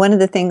 And one of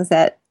the things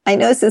that I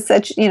notice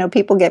is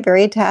people get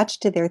very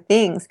attached to their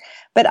things,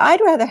 but I'd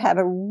rather have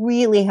a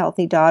really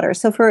healthy daughter.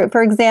 So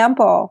for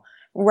example,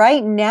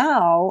 right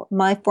now,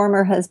 my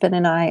former husband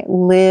and I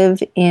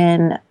live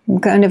in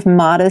kind of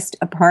modest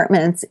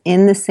apartments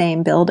in the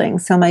same building.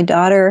 So my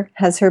daughter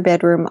has her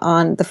bedroom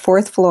on the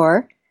 4th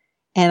floor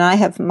and I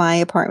have my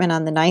apartment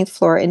on the 9th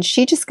floor, and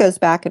she just goes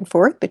back and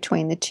forth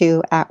between the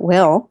 2 at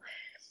will.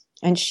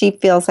 And she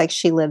feels like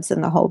she lives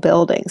in the whole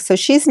building. So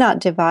she's not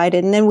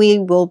divided. And then we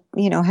will,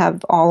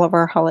 have all of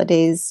our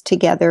holidays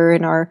together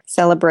and our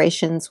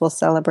celebrations. We'll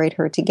celebrate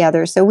her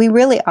together. So we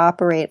really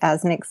operate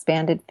as an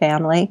expanded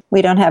family.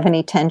 We don't have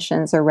any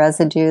tensions or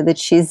residue that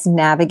she's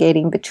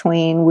navigating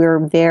between. We're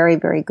very,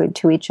 very good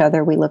to each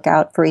other. We look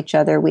out for each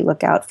other. We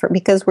look out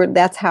because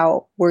that's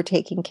how we're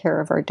taking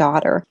care of our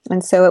daughter.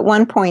 And so at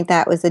one point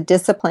that was a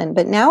discipline,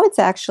 but now it's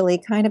actually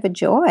kind of a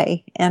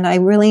joy. And I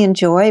really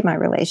enjoy my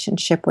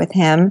relationship with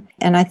him.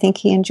 And I think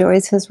he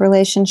enjoys his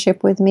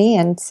relationship with me.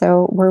 And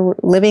so we're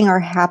living our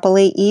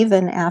happily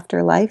even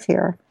after life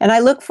here. And I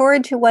look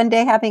forward to one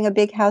day having a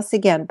big house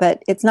again,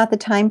 but it's not the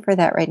time for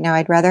that right now.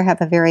 I'd rather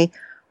have a very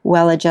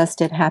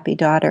well-adjusted, happy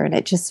daughter. And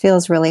it just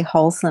feels really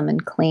wholesome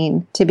and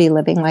clean to be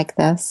living like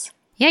this.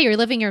 Yeah, you're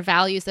living your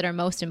values that are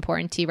most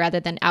important to you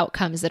rather than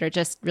outcomes that are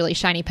just really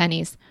shiny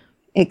pennies.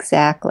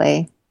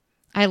 Exactly.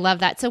 I love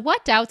that. So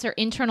what doubts or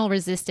internal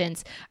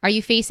resistance are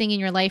you facing in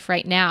your life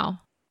right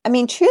now? I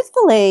mean,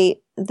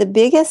 truthfully, the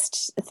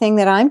biggest thing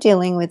that I'm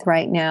dealing with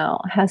right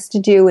now has to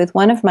do with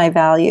one of my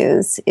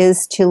values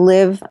is to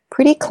live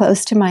pretty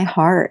close to my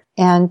heart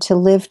and to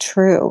live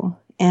true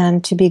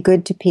and to be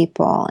good to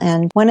people.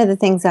 And one of the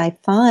things I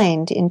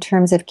find in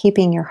terms of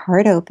keeping your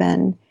heart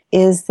open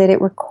is that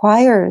it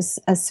requires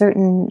a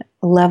certain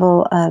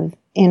level of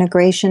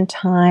integration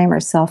time or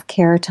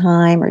self-care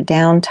time or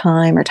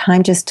downtime or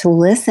time just to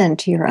listen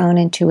to your own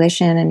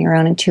intuition and your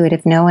own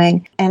intuitive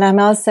knowing. And I'm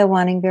also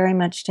wanting very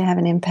much to have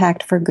an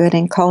impact for good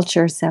in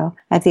culture. So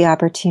I have the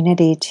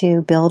opportunity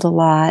to build a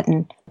lot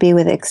and be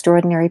with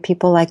extraordinary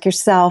people like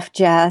yourself,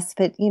 Jess.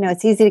 But,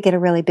 it's easy to get a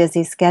really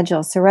busy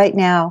schedule. So right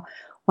now,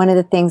 one of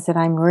the things that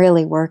I'm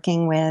really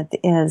working with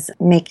is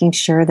making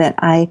sure that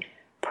I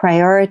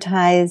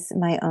prioritize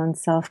my own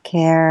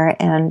self-care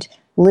and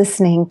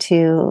listening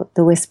to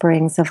the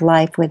whisperings of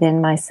life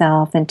within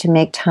myself and to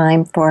make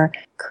time for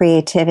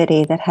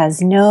creativity that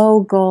has no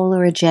goal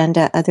or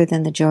agenda other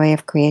than the joy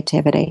of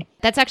creativity.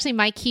 That's actually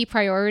my key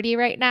priority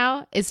right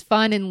now is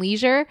fun and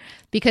leisure,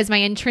 because my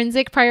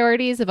intrinsic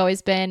priorities have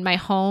always been my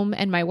home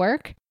and my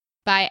work.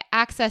 By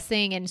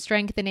accessing and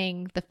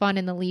strengthening the fun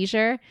and the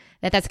leisure,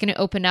 that's going to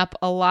open up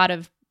a lot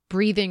of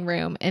breathing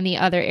room in the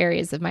other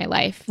areas of my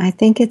life. I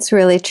think it's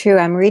really true.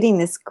 I'm reading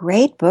this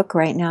great book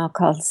right now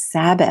called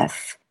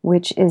Sabbath,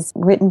 which is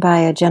written by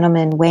a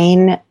gentleman,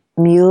 Wayne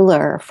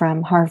Mueller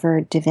from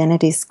Harvard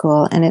Divinity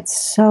School, and it's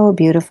so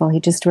beautiful. He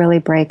just really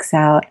breaks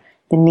out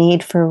the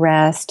need for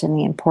rest and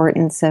the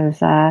importance of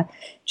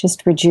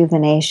just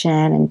rejuvenation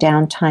and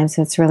downtime.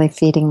 So it's really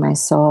feeding my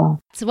soul.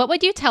 So what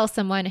would you tell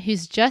someone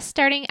who's just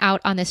starting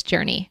out on this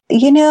journey?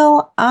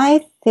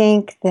 I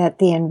think that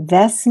the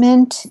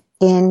investment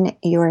in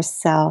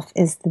yourself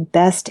is the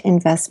best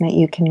investment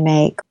you can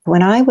make.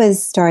 When I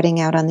was starting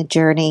out on the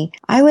journey,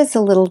 I was a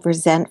little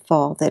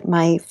resentful that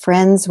my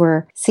friends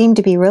seemed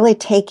to be really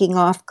taking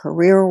off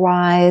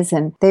career-wise,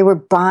 and they were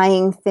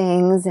buying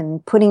things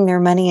and putting their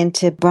money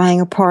into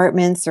buying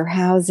apartments or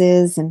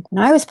houses. And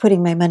I was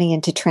putting my money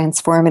into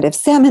transformative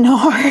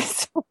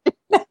seminars,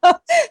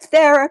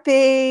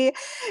 therapy,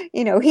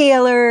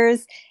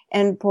 healers.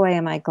 And boy,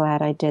 am I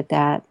glad I did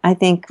that. I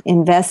think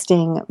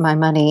investing my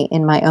money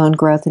in my own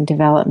growth and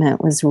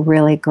development was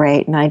really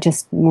great. And I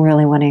just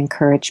really want to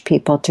encourage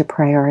people to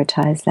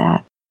prioritize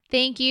that.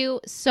 Thank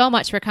you so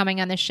much for coming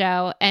on the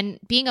show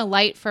and being a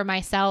light for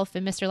myself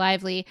and Mr.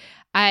 Lively.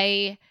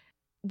 I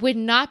would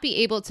not be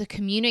able to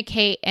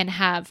communicate and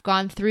have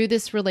gone through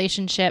this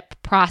relationship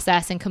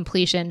process and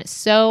completion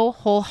so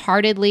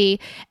wholeheartedly.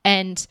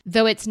 And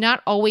though it's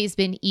not always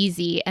been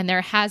easy and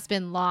there has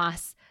been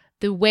loss,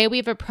 the way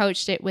we've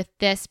approached it with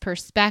this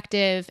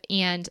perspective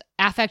and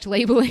affect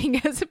labeling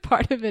as a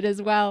part of it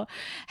as well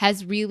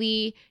has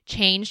really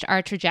changed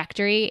our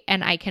trajectory.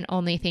 And I can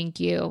only thank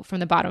you from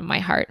the bottom of my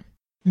heart.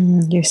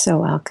 You're so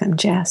welcome,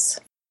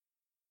 Jess.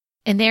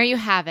 And there you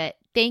have it.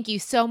 Thank you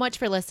so much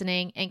for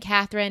listening. And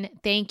Katherine,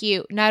 thank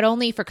you not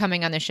only for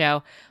coming on the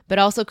show, but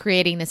also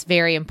creating this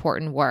very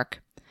important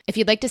work. If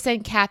you'd like to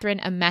send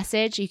Katherine a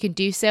message, you can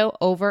do so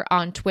over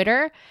on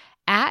Twitter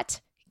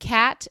at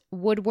Cat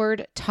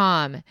Woodward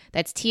Tom.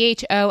 That's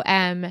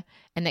THOM,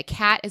 and the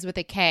cat is with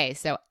a K.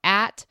 So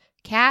at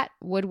Cat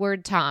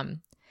Woodward Tom.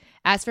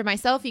 As for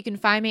myself, you can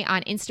find me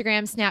on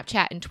Instagram,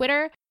 Snapchat, and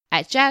Twitter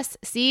at Jess,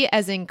 C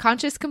as in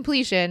conscious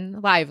completion,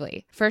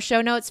 Lively. For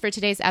show notes for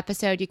today's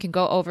episode, you can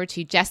go over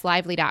to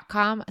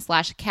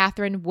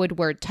jesslively.com/Katherine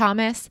Woodward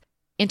Thomas.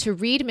 And to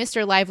read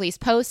Mr. Lively's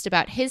post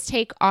about his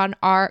take on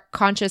our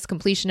conscious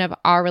completion of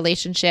our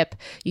relationship,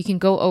 you can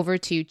go over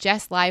to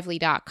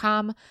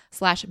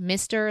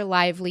jesslively.com/Mr.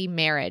 Lively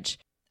Marriage.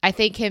 I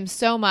thank him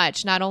so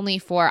much, not only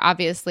for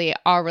obviously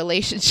our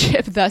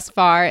relationship thus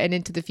far and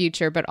into the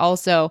future, but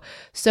also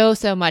so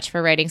much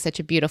for writing such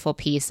a beautiful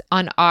piece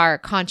on our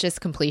conscious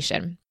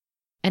completion.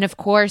 And of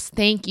course,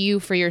 thank you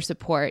for your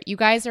support. You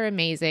guys are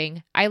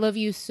amazing. I love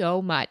you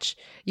so much.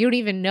 You don't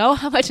even know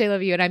how much I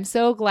love you. And I'm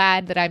so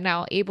glad that I'm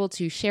now able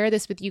to share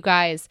this with you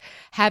guys,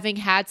 having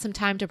had some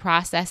time to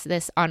process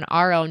this on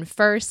our own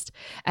first.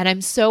 And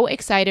I'm so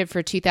excited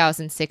for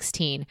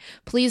 2016.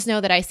 Please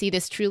know that I see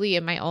this truly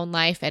in my own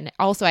life. And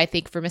also, I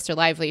think for Mr.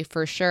 Lively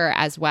for sure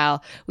as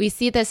well. We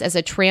see this as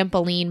a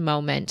trampoline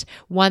moment,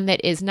 one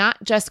that is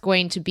not just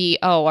going to be,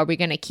 oh, are we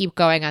going to keep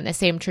going on the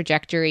same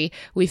trajectory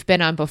we've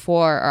been on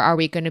before, or are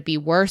we going to be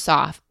worse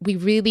off? We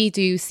really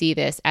do see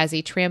this as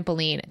a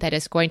trampoline that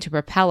is going to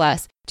propel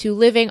us to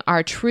living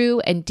our true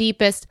and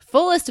deepest,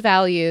 fullest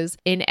values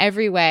in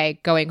every way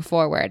going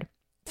forward.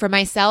 For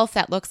myself,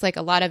 that looks like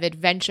a lot of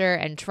adventure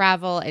and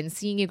travel and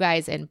seeing you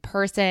guys in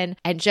person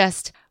and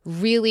just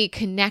really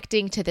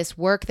connecting to this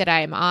work that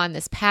I am on,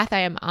 this path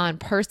I am on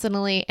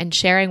personally, and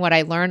sharing what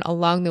I learn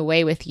along the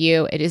way with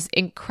you. It is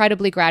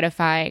incredibly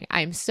gratifying.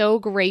 I'm so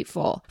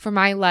grateful for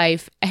my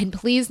life. And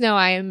please know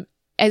I am,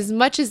 as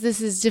much as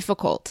this is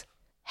difficult,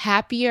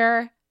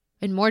 happier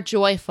and more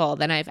joyful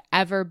than I've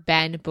ever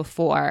been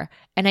before.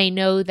 And I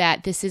know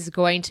that this is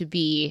going to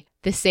be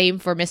the same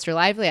for Mr.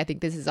 Lively. I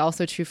think this is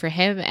also true for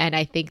him. And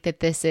I think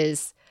that this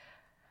is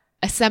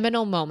a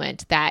seminal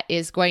moment that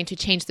is going to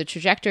change the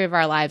trajectory of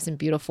our lives in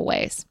beautiful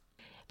ways.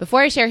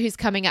 Before I share who's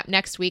coming up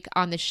next week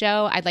on the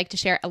show, I'd like to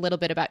share a little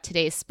bit about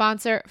today's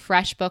sponsor,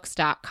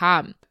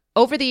 FreshBooks.com.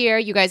 Over the year,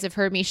 you guys have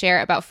heard me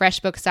share about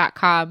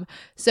FreshBooks.com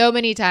so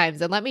many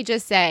times. And let me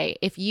just say,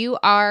 if you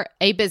are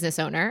a business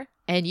owner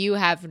and you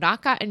have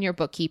not gotten your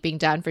bookkeeping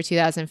done for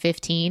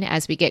 2015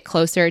 as we get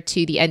closer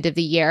to the end of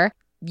the year,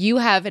 you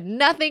have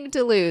nothing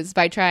to lose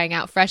by trying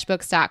out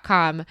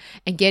FreshBooks.com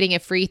and getting a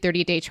free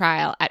 30-day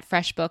trial at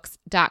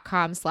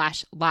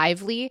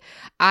FreshBooks.com/lively.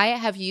 I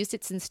have used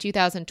it since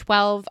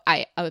 2012.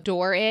 I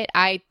adore it.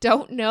 I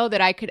don't know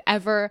that I could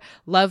ever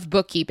love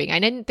bookkeeping. I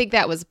didn't think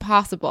that was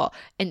possible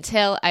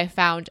until I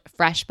found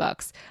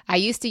FreshBooks. I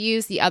used to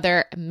use the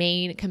other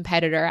main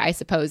competitor, I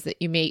suppose that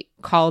you may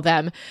call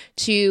them,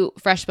 to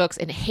FreshBooks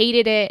and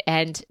hated it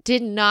and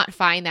did not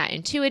find that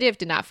intuitive,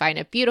 did not find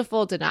it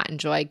beautiful, did not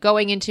enjoy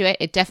going into it.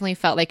 It definitely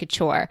felt like a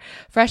chore.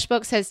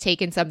 FreshBooks has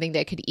taken something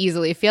that could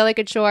easily feel like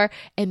a chore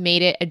and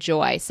made it a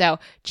joy. So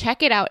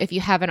check it out if you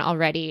haven't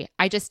already.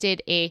 I just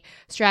did a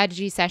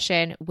strategy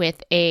session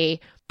with a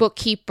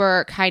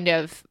bookkeeper kind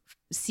of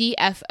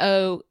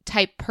CFO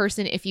type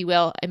person, if you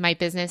will, in my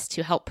business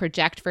to help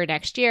project for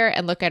next year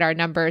and look at our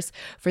numbers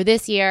for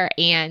this year.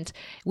 And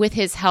with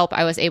his help,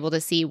 I was able to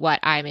see what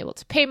I'm able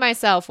to pay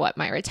myself, what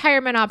my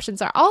retirement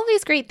options are, all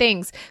these great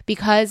things,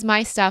 because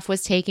my stuff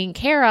was taken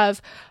care of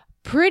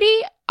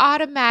pretty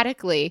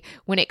automatically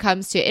when it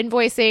comes to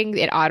invoicing.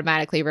 It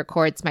automatically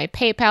records my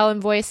PayPal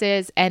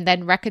invoices, and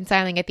then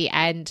reconciling at the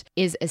end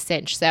is a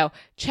cinch. So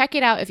check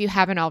it out if you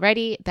haven't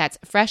already. That's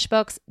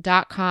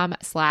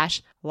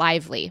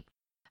freshbooks.com/lively.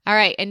 All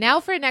right, and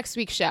now for next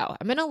week's show.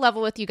 I'm going to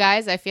level with you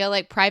guys. I feel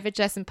like Private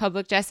Jess and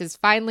Public Jess is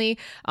finally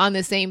on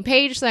the same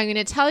page. So I'm going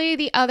to tell you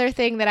the other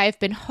thing that I've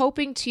been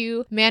hoping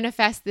to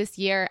manifest this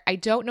year. I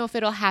don't know if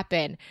it'll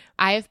happen.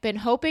 I have been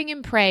hoping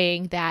and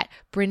praying that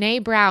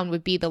Brene Brown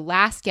would be the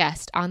last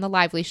guest on the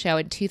Lively Show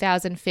in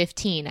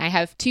 2015. I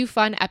have 2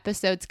 fun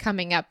episodes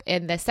coming up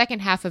in the second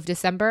half of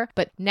December,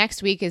 but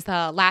next week is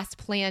the last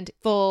planned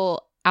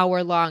full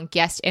hour-long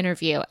guest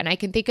interview. And I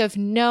can think of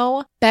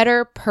no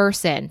better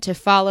person to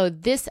follow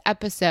this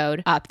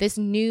episode up, this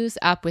news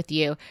up with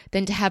you,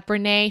 than to have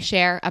Brene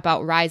share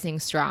about rising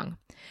strong.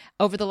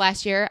 Over the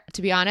last year,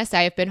 to be honest,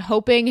 I have been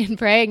hoping and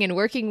praying and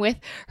working with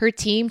her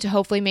team to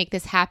hopefully make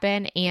this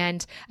happen.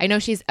 And I know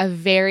she's a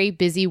very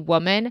busy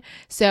woman,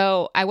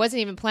 so I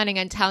wasn't even planning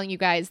on telling you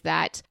guys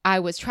that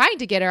I was trying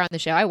to get her on the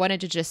show. I wanted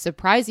to just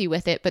surprise you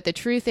with it. But the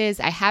truth is,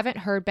 I haven't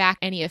heard back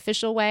any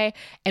official way.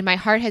 And my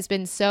heart has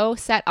been so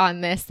set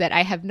on this that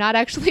I have not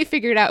actually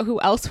figured out who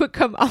else would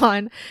come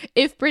on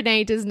if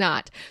Brene does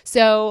not.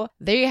 So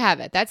there you have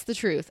it. That's the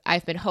truth.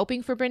 I've been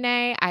hoping for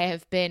Brene. I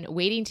have been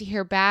waiting to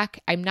hear back.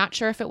 I'm not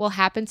sure if it will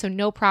happen, so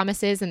no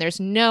promises, and there's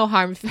no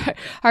hard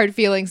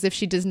feelings if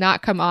she does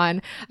not come on.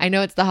 I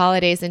know it's the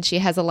holidays and she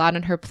has a lot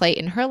on her plate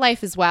in her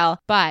life as well,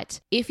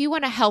 but if you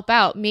want to help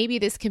out, maybe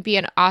this can be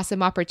an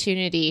awesome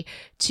opportunity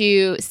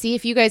to see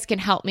if you guys can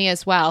help me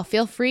as well.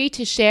 Feel free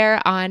to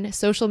share on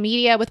social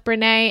media with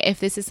Brene if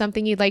this is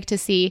something you'd like to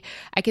see.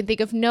 I can think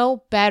of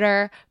no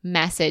better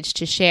message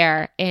to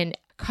share and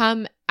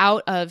come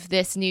out of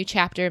this new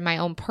chapter in my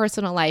own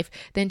personal life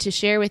than to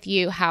share with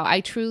you how I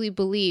truly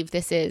believe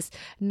this is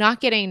not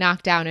getting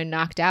knocked down and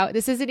knocked out.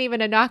 This isn't even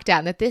a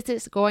knockdown, that this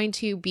is going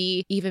to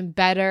be even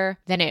better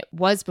than it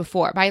was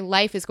before. My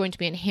life is going to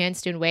be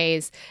enhanced in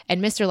ways,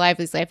 and Mr.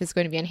 Lively's life is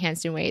going to be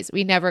enhanced in ways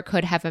we never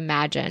could have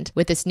imagined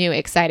with this new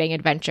exciting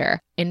adventure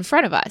in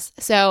front of us.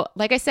 So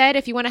like I said,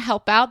 if you want to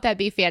help out, that'd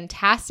be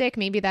fantastic.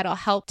 Maybe that'll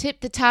help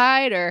tip the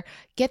tide or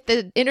get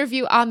the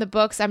interview on the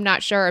books. I'm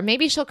not sure. Or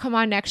maybe she'll come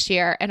on next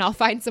year and I'll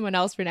find someone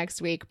else for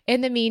next week. In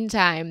the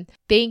meantime,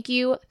 thank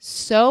you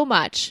so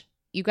much.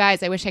 You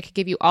guys, I wish I could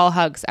give you all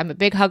hugs. I'm a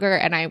big hugger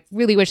and I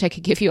really wish I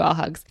could give you all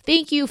hugs.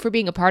 Thank you for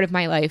being a part of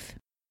my life.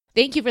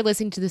 Thank you for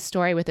listening to this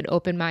story with an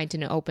open mind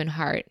and an open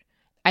heart.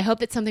 I hope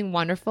that something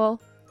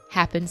wonderful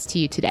happens to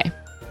you today.